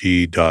called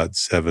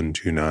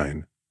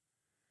G.729.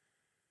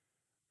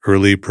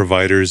 Early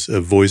providers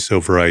of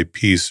voice-over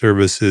IP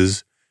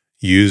services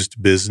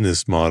used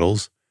business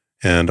models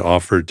and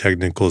offered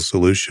technical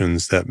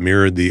solutions that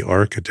mirrored the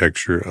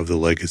architecture of the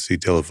legacy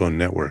telephone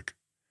network.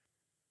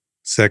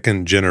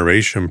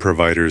 Second-generation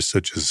providers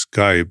such as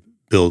Skype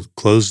built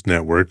closed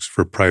networks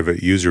for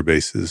private user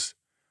bases,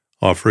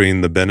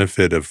 offering the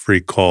benefit of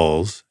free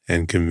calls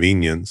and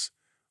convenience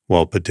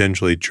while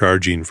potentially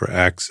charging for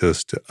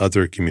access to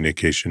other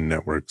communication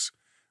networks,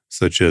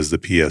 such as the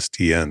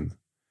PSTN.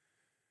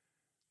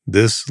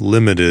 This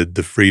limited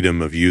the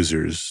freedom of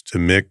users to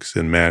mix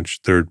and match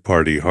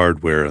third-party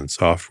hardware and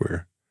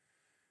software.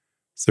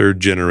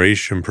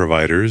 Third-generation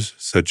providers,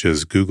 such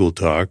as Google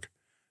Talk,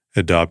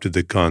 adopted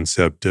the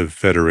concept of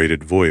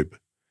federated VoIP.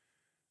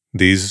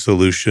 These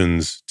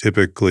solutions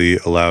typically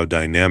allow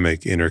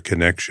dynamic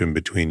interconnection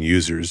between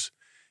users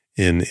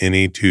in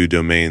any two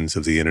domains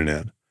of the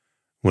Internet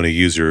when a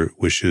user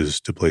wishes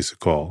to place a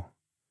call.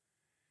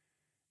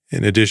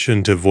 In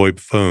addition to VoIP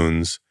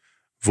phones,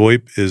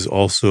 VoIP is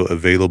also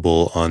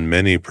available on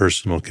many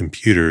personal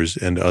computers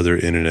and other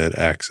Internet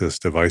access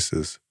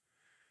devices.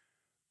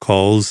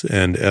 Calls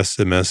and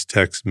SMS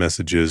text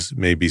messages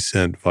may be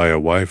sent via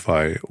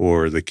Wi-Fi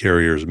or the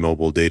carrier's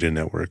mobile data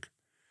network.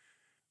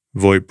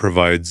 VoIP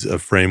provides a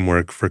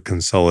framework for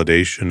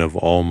consolidation of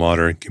all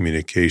modern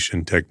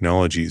communication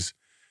technologies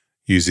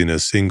using a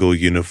single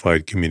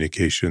unified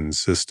communications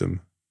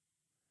system.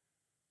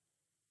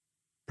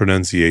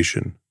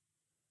 Pronunciation.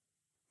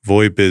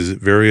 VoIP is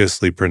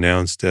variously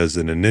pronounced as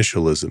an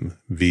initialism,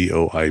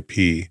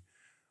 VoIP,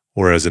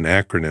 or as an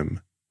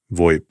acronym,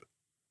 VoIP.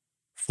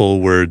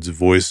 Full words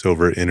Voice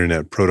over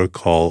Internet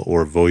Protocol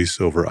or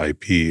Voice over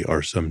IP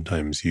are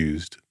sometimes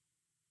used.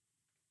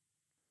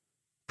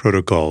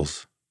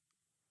 Protocols.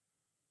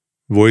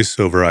 Voice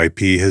over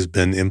IP has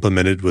been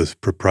implemented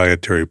with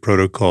proprietary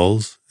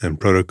protocols and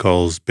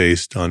protocols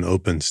based on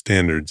open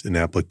standards in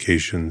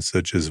applications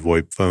such as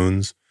VoIP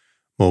phones,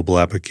 mobile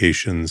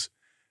applications,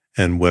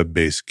 and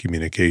web-based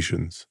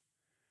communications.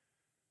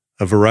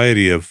 A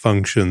variety of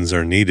functions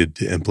are needed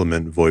to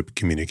implement VoIP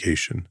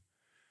communication.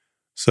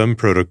 Some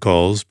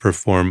protocols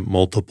perform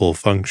multiple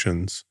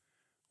functions,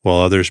 while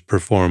others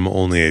perform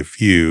only a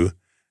few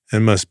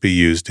and must be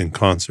used in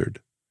concert.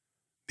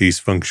 These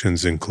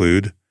functions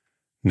include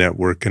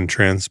network and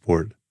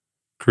transport,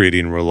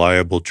 creating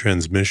reliable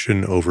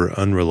transmission over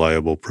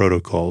unreliable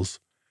protocols,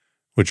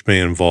 which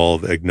may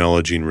involve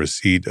acknowledging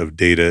receipt of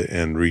data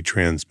and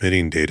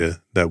retransmitting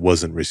data that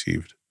wasn't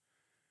received.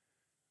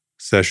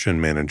 Session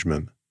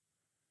management,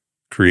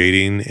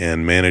 creating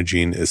and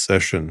managing a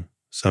session,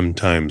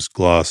 sometimes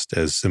glossed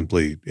as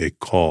simply a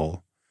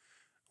call,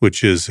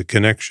 which is a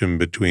connection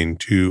between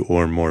two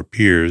or more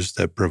peers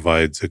that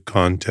provides a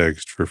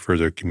context for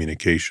further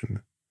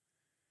communication.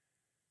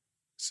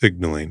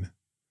 Signaling,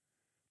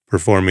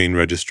 performing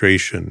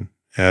registration,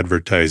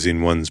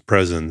 advertising one's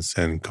presence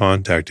and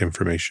contact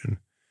information,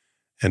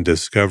 and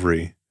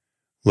discovery,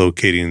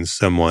 locating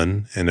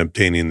someone and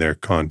obtaining their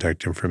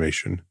contact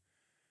information.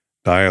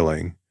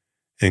 Dialing,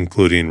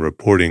 including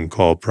reporting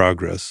call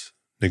progress,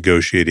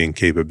 negotiating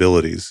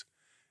capabilities,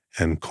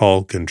 and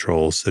call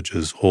control such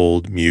as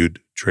hold, mute,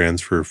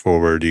 transfer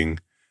forwarding,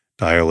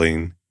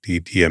 dialing,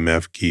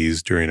 DTMF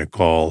keys during a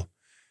call,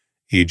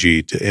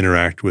 e.g. to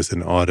interact with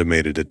an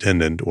automated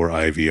attendant or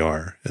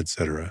IVR,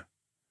 etc.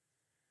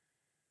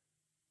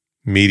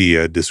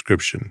 Media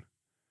description,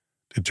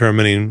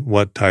 determining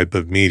what type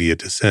of media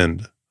to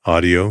send,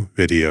 audio,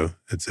 video,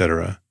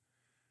 etc.,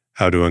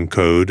 how to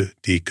encode,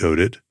 decode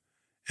it,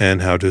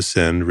 and how to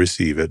send,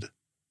 receive it,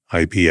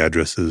 IP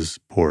addresses,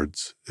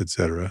 ports,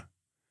 etc.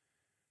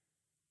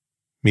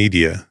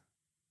 Media,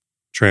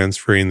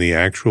 transferring the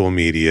actual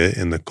media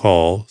in the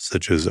call,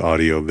 such as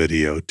audio,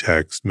 video,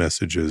 text,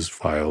 messages,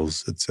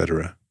 files,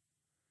 etc.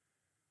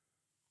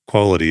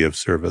 Quality of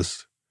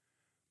service,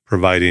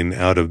 providing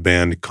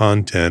out-of-band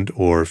content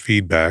or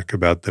feedback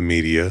about the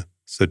media,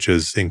 such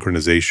as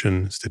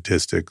synchronization,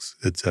 statistics,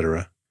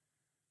 etc.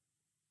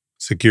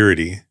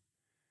 Security,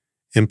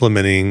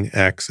 implementing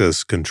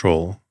access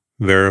control,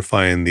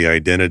 verifying the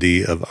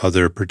identity of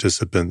other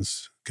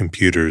participants,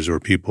 computers, or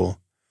people,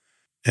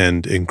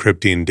 and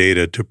encrypting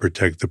data to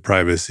protect the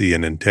privacy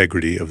and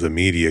integrity of the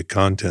media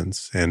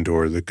contents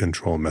and/or the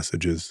control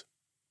messages.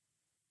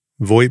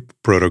 VoIP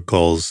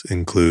protocols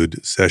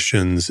include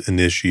Sessions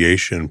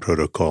Initiation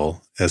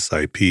Protocol,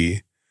 SIP,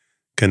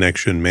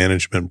 Connection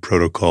Management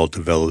Protocol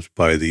developed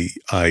by the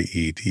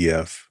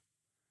IETF.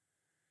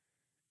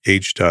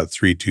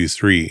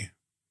 H.323,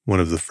 one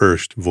of the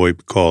first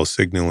VoIP call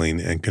signaling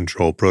and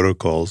control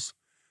protocols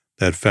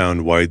that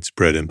found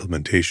widespread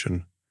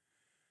implementation.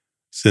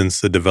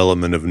 Since the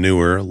development of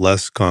newer,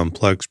 less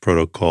complex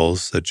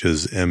protocols such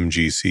as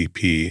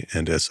MGCP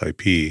and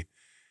SIP,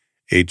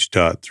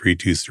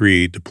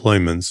 H.323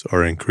 deployments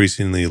are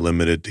increasingly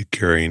limited to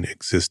carrying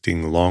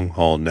existing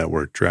long-haul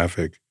network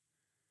traffic.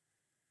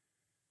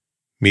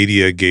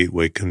 Media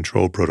Gateway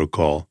Control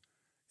Protocol,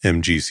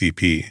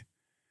 MGCP,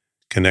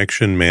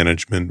 Connection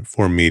Management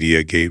for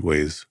Media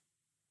Gateways.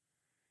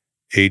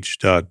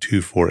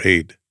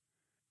 H.248,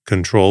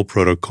 Control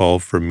Protocol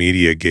for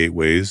Media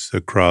Gateways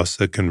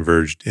across a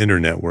converged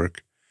internetwork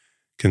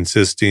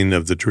consisting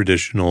of the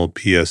traditional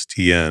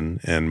PSTN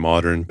and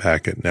modern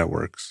packet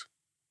networks.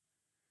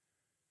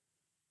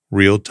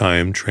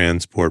 Real-Time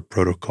Transport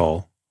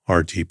Protocol,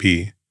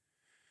 RTP,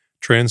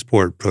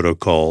 Transport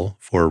Protocol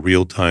for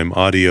real-time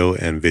audio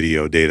and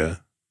video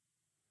data.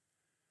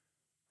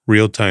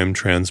 Real-Time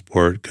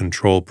Transport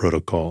Control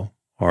Protocol,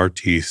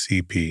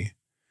 RTCP,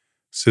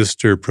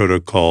 Sister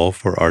Protocol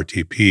for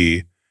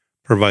RTP,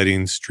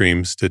 providing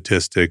stream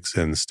statistics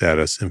and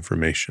status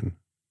information.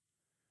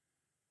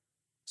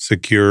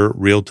 Secure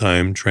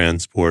Real-Time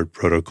Transport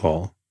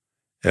Protocol,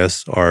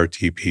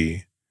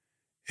 SRTP,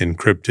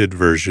 encrypted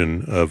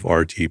version of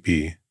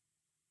RTP.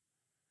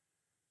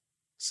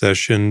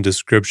 Session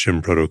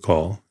Description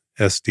Protocol,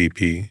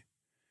 SDP,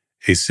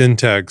 a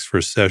syntax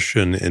for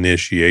session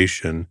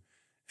initiation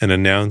and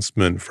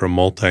announcement for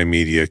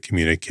multimedia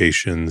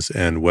communications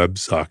and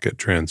WebSocket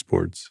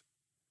transports.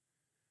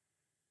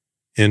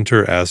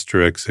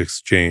 Inter-Asterisk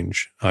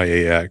Exchange,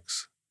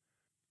 IAX,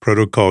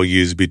 protocol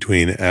used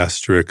between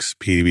asterisk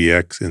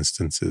PBX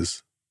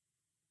instances.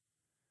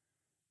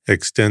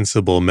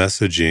 Extensible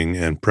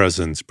Messaging and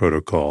Presence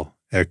Protocol,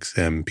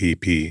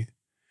 XMPP,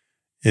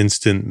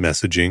 instant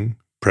messaging,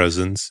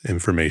 presence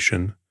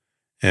information,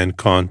 and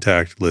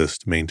contact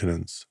list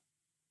maintenance.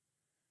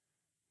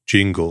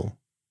 Jingle,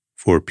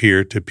 for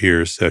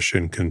peer-to-peer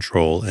session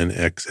control and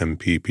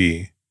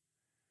XMPP.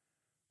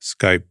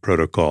 Skype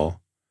Protocol,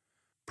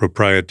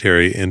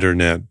 proprietary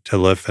internet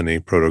telephony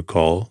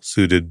protocol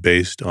suited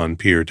based on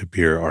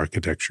peer-to-peer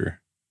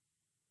architecture.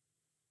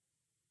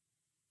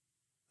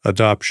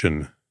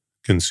 Adoption,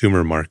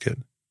 consumer market.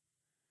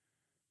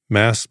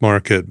 Mass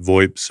market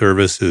VoIP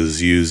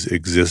services use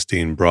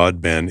existing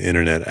broadband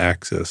internet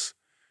access,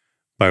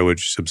 by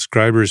which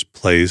subscribers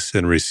place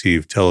and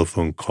receive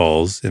telephone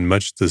calls in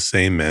much the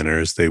same manner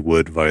as they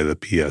would via the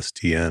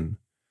PSTN.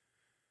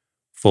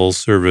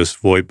 Full-service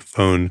VoIP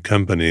phone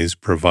companies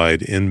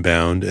provide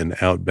inbound and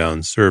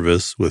outbound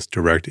service with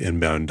direct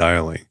inbound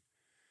dialing.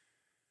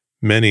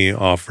 Many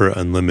offer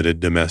unlimited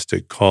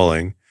domestic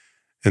calling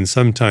and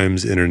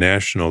sometimes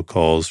international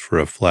calls for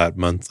a flat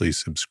monthly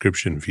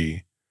subscription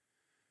fee.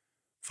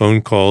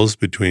 Phone calls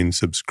between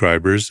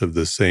subscribers of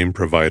the same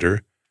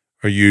provider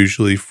are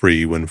usually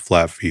free when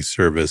flat-fee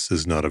service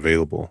is not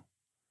available.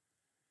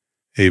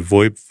 A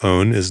VoIP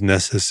phone is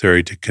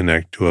necessary to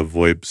connect to a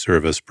VoIP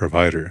service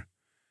provider.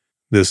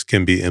 This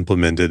can be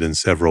implemented in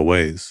several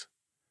ways.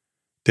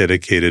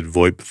 Dedicated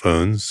VoIP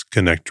phones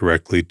connect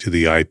directly to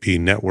the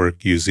IP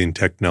network using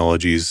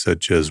technologies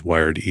such as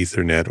wired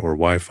Ethernet or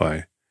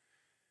Wi-Fi.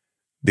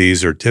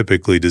 These are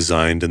typically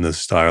designed in the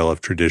style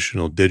of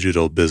traditional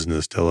digital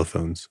business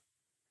telephones.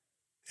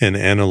 An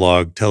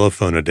analog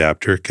telephone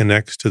adapter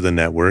connects to the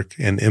network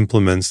and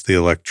implements the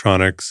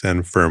electronics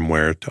and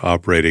firmware to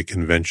operate a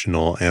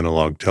conventional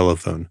analog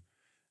telephone,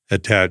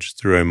 attached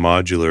through a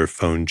modular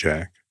phone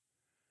jack.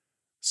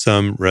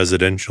 Some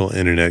residential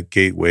internet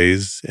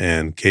gateways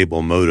and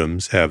cable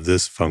modems have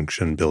this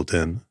function built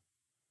in.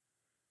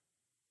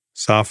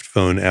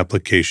 Softphone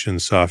application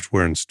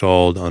software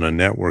installed on a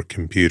network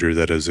computer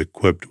that is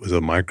equipped with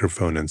a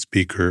microphone and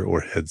speaker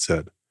or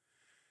headset.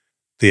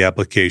 The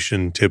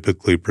application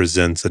typically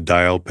presents a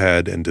dial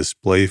pad and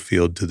display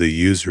field to the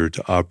user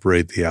to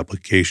operate the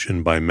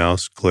application by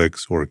mouse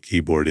clicks or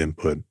keyboard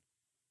input.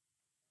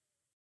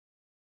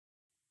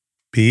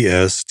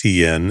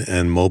 PSTN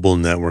and mobile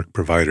network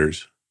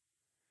providers.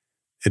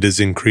 It is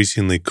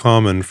increasingly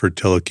common for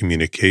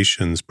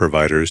telecommunications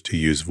providers to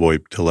use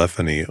VoIP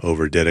telephony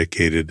over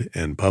dedicated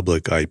and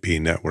public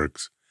IP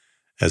networks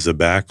as a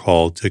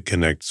backhaul to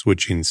connect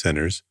switching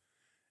centers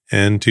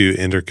and to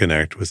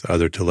interconnect with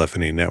other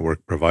telephony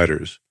network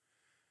providers.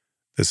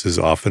 This is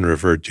often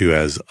referred to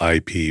as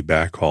IP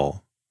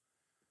backhaul.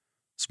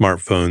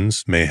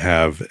 Smartphones may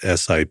have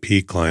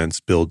SIP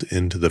clients built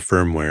into the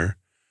firmware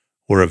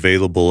or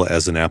available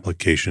as an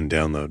application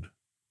download.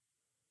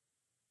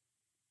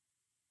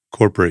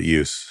 Corporate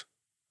use.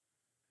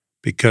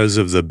 Because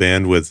of the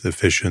bandwidth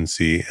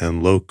efficiency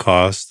and low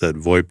cost that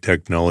VoIP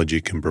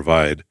technology can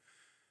provide,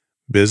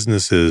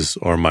 businesses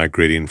are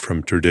migrating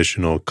from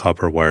traditional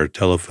copper wire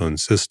telephone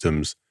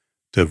systems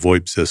to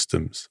VoIP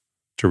systems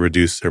to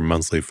reduce their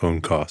monthly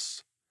phone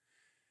costs.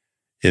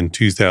 In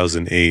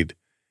 2008,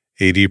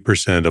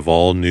 80% of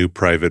all new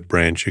private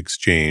branch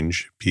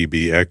exchange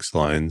 (PBX)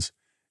 lines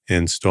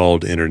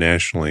installed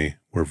internationally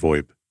were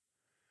VoIP.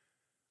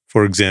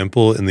 For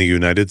example, in the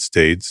United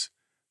States,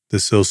 the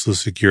Social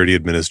Security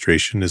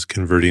Administration is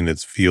converting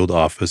its field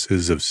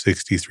offices of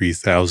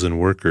 63,000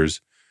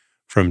 workers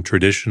from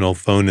traditional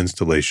phone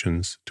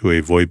installations to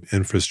a VoIP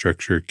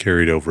infrastructure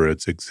carried over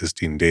its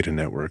existing data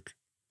network.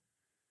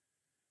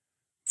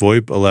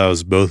 VoIP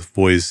allows both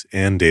voice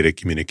and data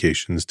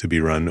communications to be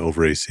run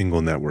over a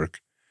single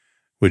network,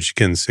 which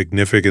can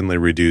significantly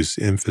reduce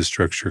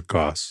infrastructure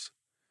costs.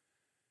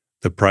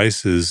 The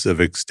prices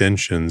of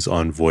extensions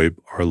on VoIP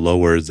are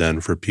lower than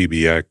for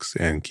PBX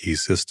and key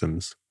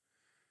systems.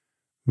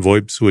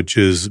 VoIP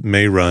switches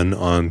may run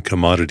on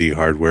commodity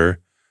hardware,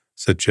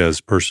 such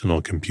as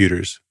personal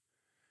computers.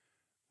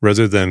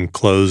 Rather than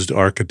closed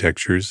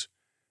architectures,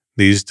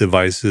 these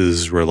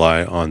devices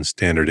rely on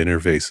standard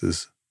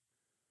interfaces.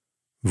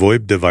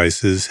 VoIP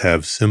devices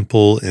have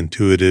simple,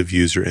 intuitive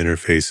user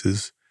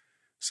interfaces,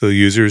 so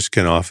users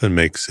can often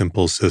make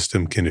simple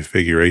system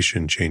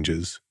configuration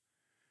changes.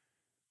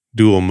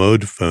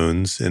 Dual-mode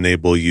phones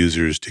enable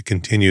users to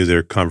continue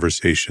their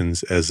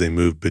conversations as they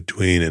move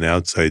between an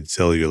outside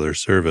cellular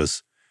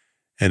service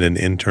and an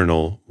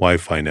internal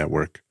Wi-Fi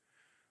network,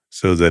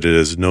 so that it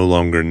is no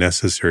longer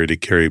necessary to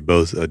carry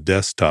both a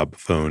desktop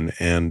phone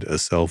and a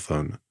cell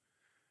phone.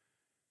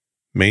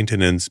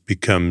 Maintenance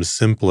becomes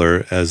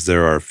simpler as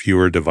there are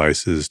fewer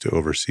devices to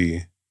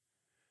oversee.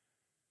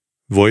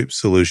 VoIP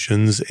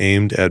solutions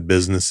aimed at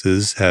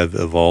businesses have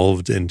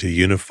evolved into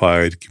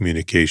unified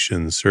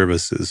communication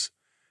services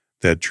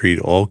that treat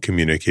all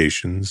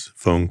communications,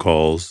 phone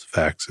calls,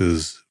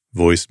 faxes,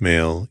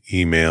 voicemail,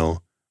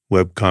 email,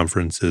 web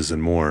conferences,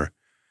 and more,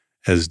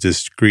 as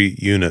discrete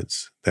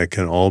units that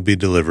can all be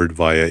delivered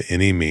via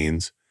any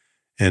means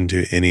and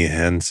to any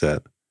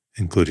handset,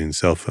 including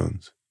cell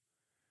phones.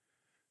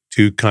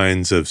 Two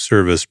kinds of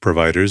service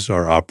providers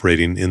are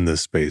operating in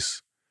this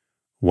space.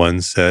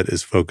 One set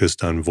is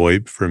focused on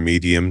VoIP for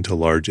medium to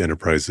large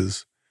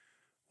enterprises,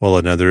 while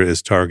another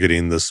is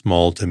targeting the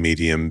small to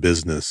medium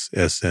business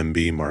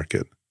 (SMB)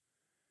 market.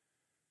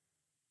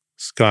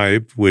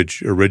 Skype,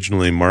 which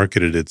originally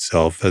marketed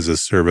itself as a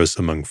service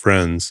among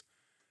friends,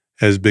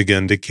 has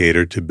begun to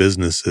cater to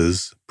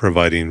businesses,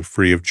 providing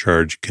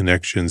free-of-charge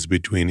connections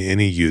between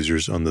any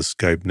users on the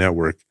Skype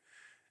network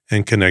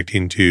and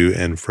connecting to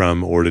and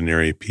from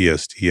ordinary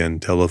PSTN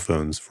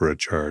telephones for a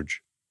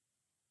charge.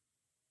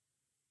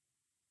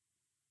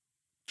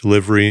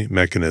 Delivery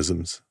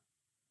mechanisms.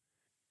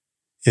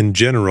 In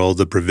general,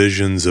 the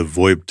provisions of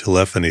VoIP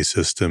telephony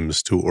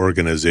systems to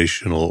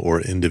organizational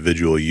or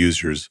individual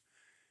users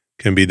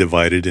can be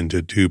divided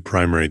into two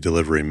primary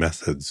delivery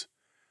methods: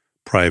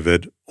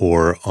 private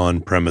or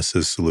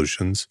on-premises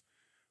solutions,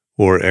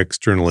 or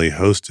externally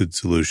hosted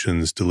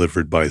solutions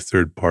delivered by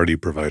third-party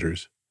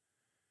providers.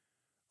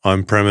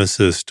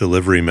 On-premises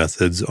delivery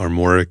methods are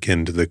more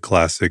akin to the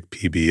classic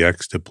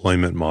PBX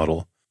deployment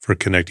model for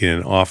connecting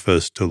an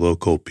office to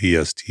local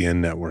PSTN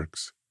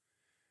networks.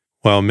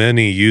 While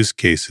many use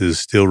cases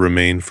still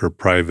remain for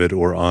private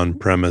or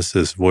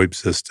on-premises VoIP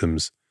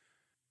systems,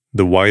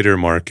 the wider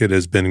market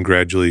has been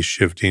gradually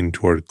shifting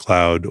toward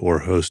cloud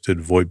or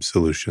hosted VoIP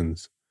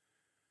solutions.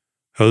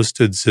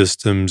 Hosted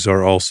systems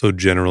are also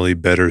generally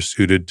better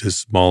suited to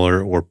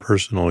smaller or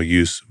personal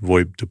use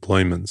VoIP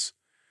deployments,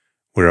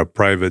 where a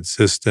private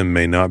system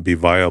may not be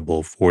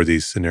viable for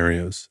these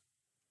scenarios.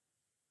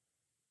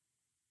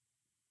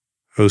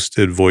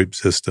 Hosted VoIP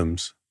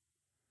systems.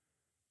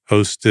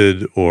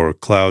 Hosted or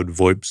cloud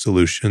VoIP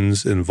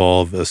solutions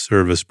involve a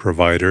service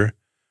provider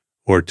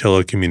or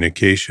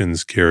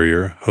telecommunications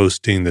carrier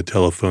hosting the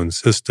telephone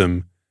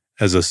system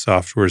as a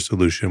software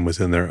solution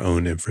within their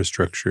own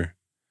infrastructure.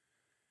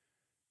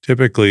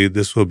 Typically,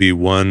 this will be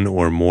one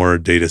or more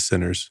data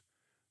centers,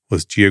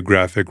 with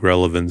geographic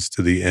relevance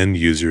to the end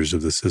users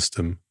of the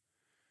system.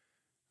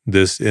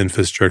 This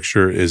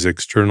infrastructure is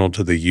external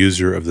to the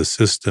user of the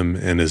system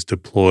and is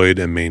deployed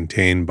and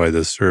maintained by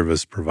the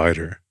service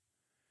provider.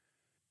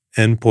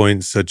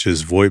 Endpoints such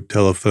as VoIP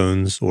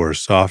telephones or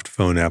soft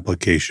phone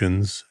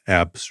applications,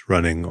 apps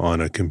running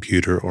on a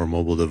computer or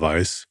mobile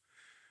device,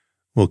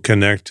 will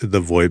connect to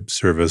the VoIP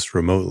service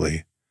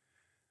remotely.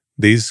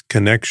 These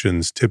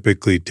connections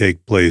typically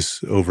take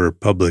place over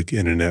public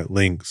internet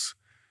links,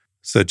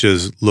 such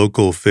as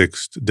local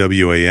fixed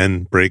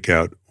WAN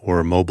breakout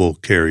or mobile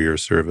carrier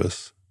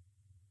service.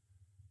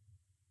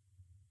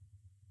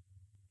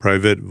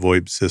 Private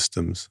VoIP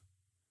systems.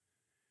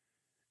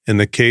 In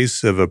the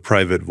case of a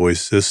private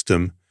voice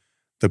system,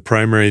 the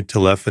primary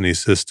telephony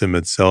system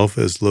itself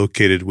is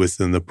located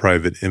within the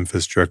private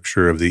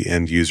infrastructure of the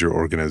end-user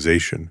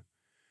organization.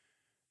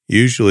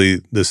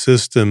 Usually, the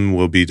system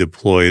will be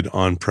deployed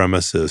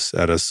on-premises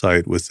at a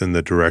site within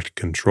the direct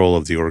control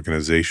of the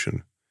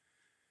organization.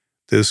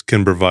 This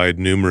can provide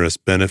numerous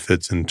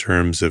benefits in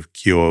terms of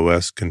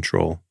QoS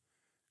control,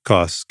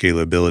 cost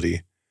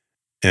scalability,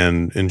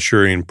 and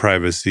ensuring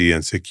privacy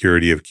and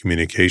security of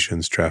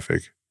communications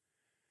traffic.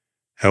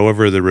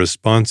 However, the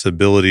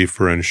responsibility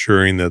for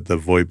ensuring that the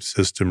VoIP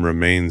system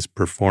remains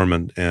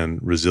performant and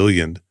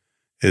resilient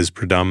is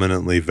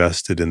predominantly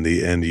vested in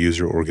the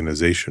end-user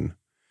organization.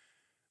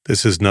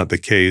 This is not the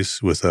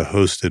case with a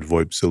hosted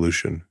VoIP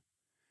solution.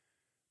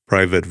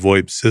 Private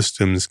VoIP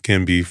systems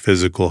can be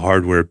physical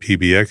hardware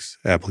PBX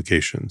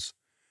applications,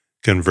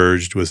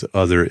 converged with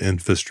other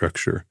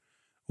infrastructure,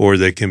 or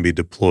they can be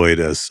deployed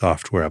as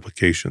software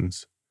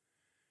applications.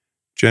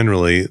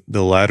 Generally,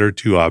 the latter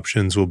two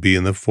options will be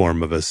in the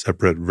form of a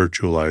separate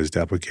virtualized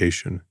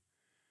application.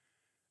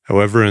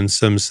 However, in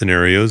some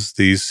scenarios,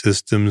 these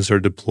systems are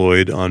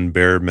deployed on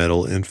bare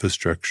metal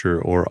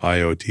infrastructure or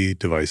IoT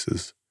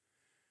devices.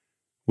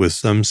 With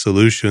some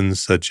solutions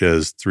such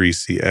as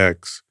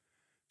 3CX,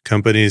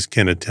 companies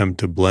can attempt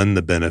to blend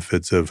the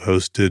benefits of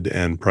hosted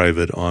and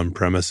private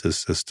on-premises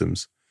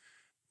systems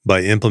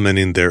by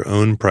implementing their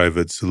own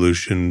private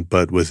solution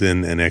but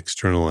within an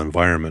external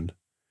environment.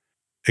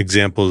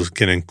 Examples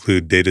can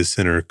include data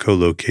center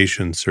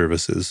co-location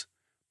services,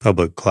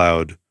 public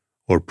cloud,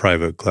 or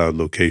private cloud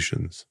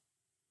locations.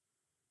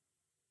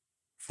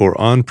 For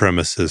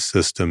on-premises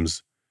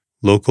systems,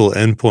 local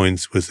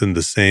endpoints within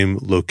the same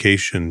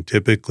location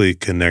typically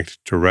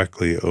connect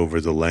directly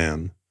over the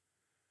LAN.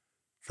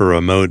 For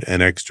remote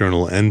and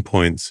external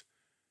endpoints,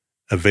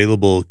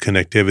 available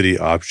connectivity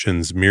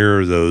options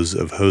mirror those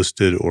of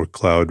hosted or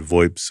cloud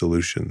VoIP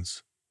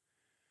solutions.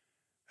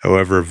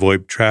 However,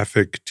 VoIP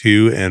traffic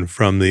to and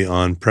from the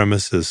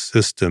on-premises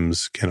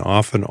systems can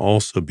often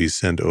also be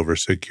sent over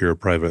secure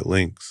private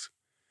links.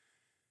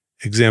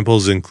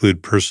 Examples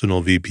include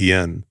personal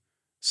VPN,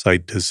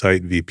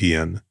 site-to-site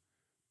VPN,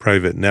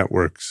 private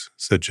networks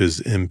such as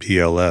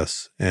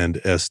MPLS and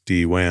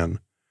SD-WAN,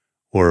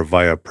 or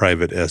via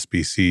private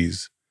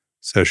SBCs,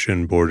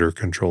 session border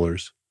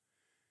controllers.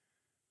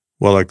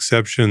 While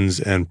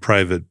exceptions and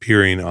private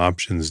peering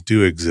options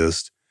do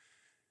exist,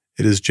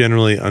 it is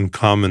generally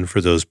uncommon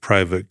for those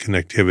private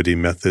connectivity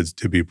methods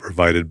to be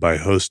provided by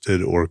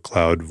hosted or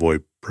cloud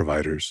VoIP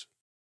providers.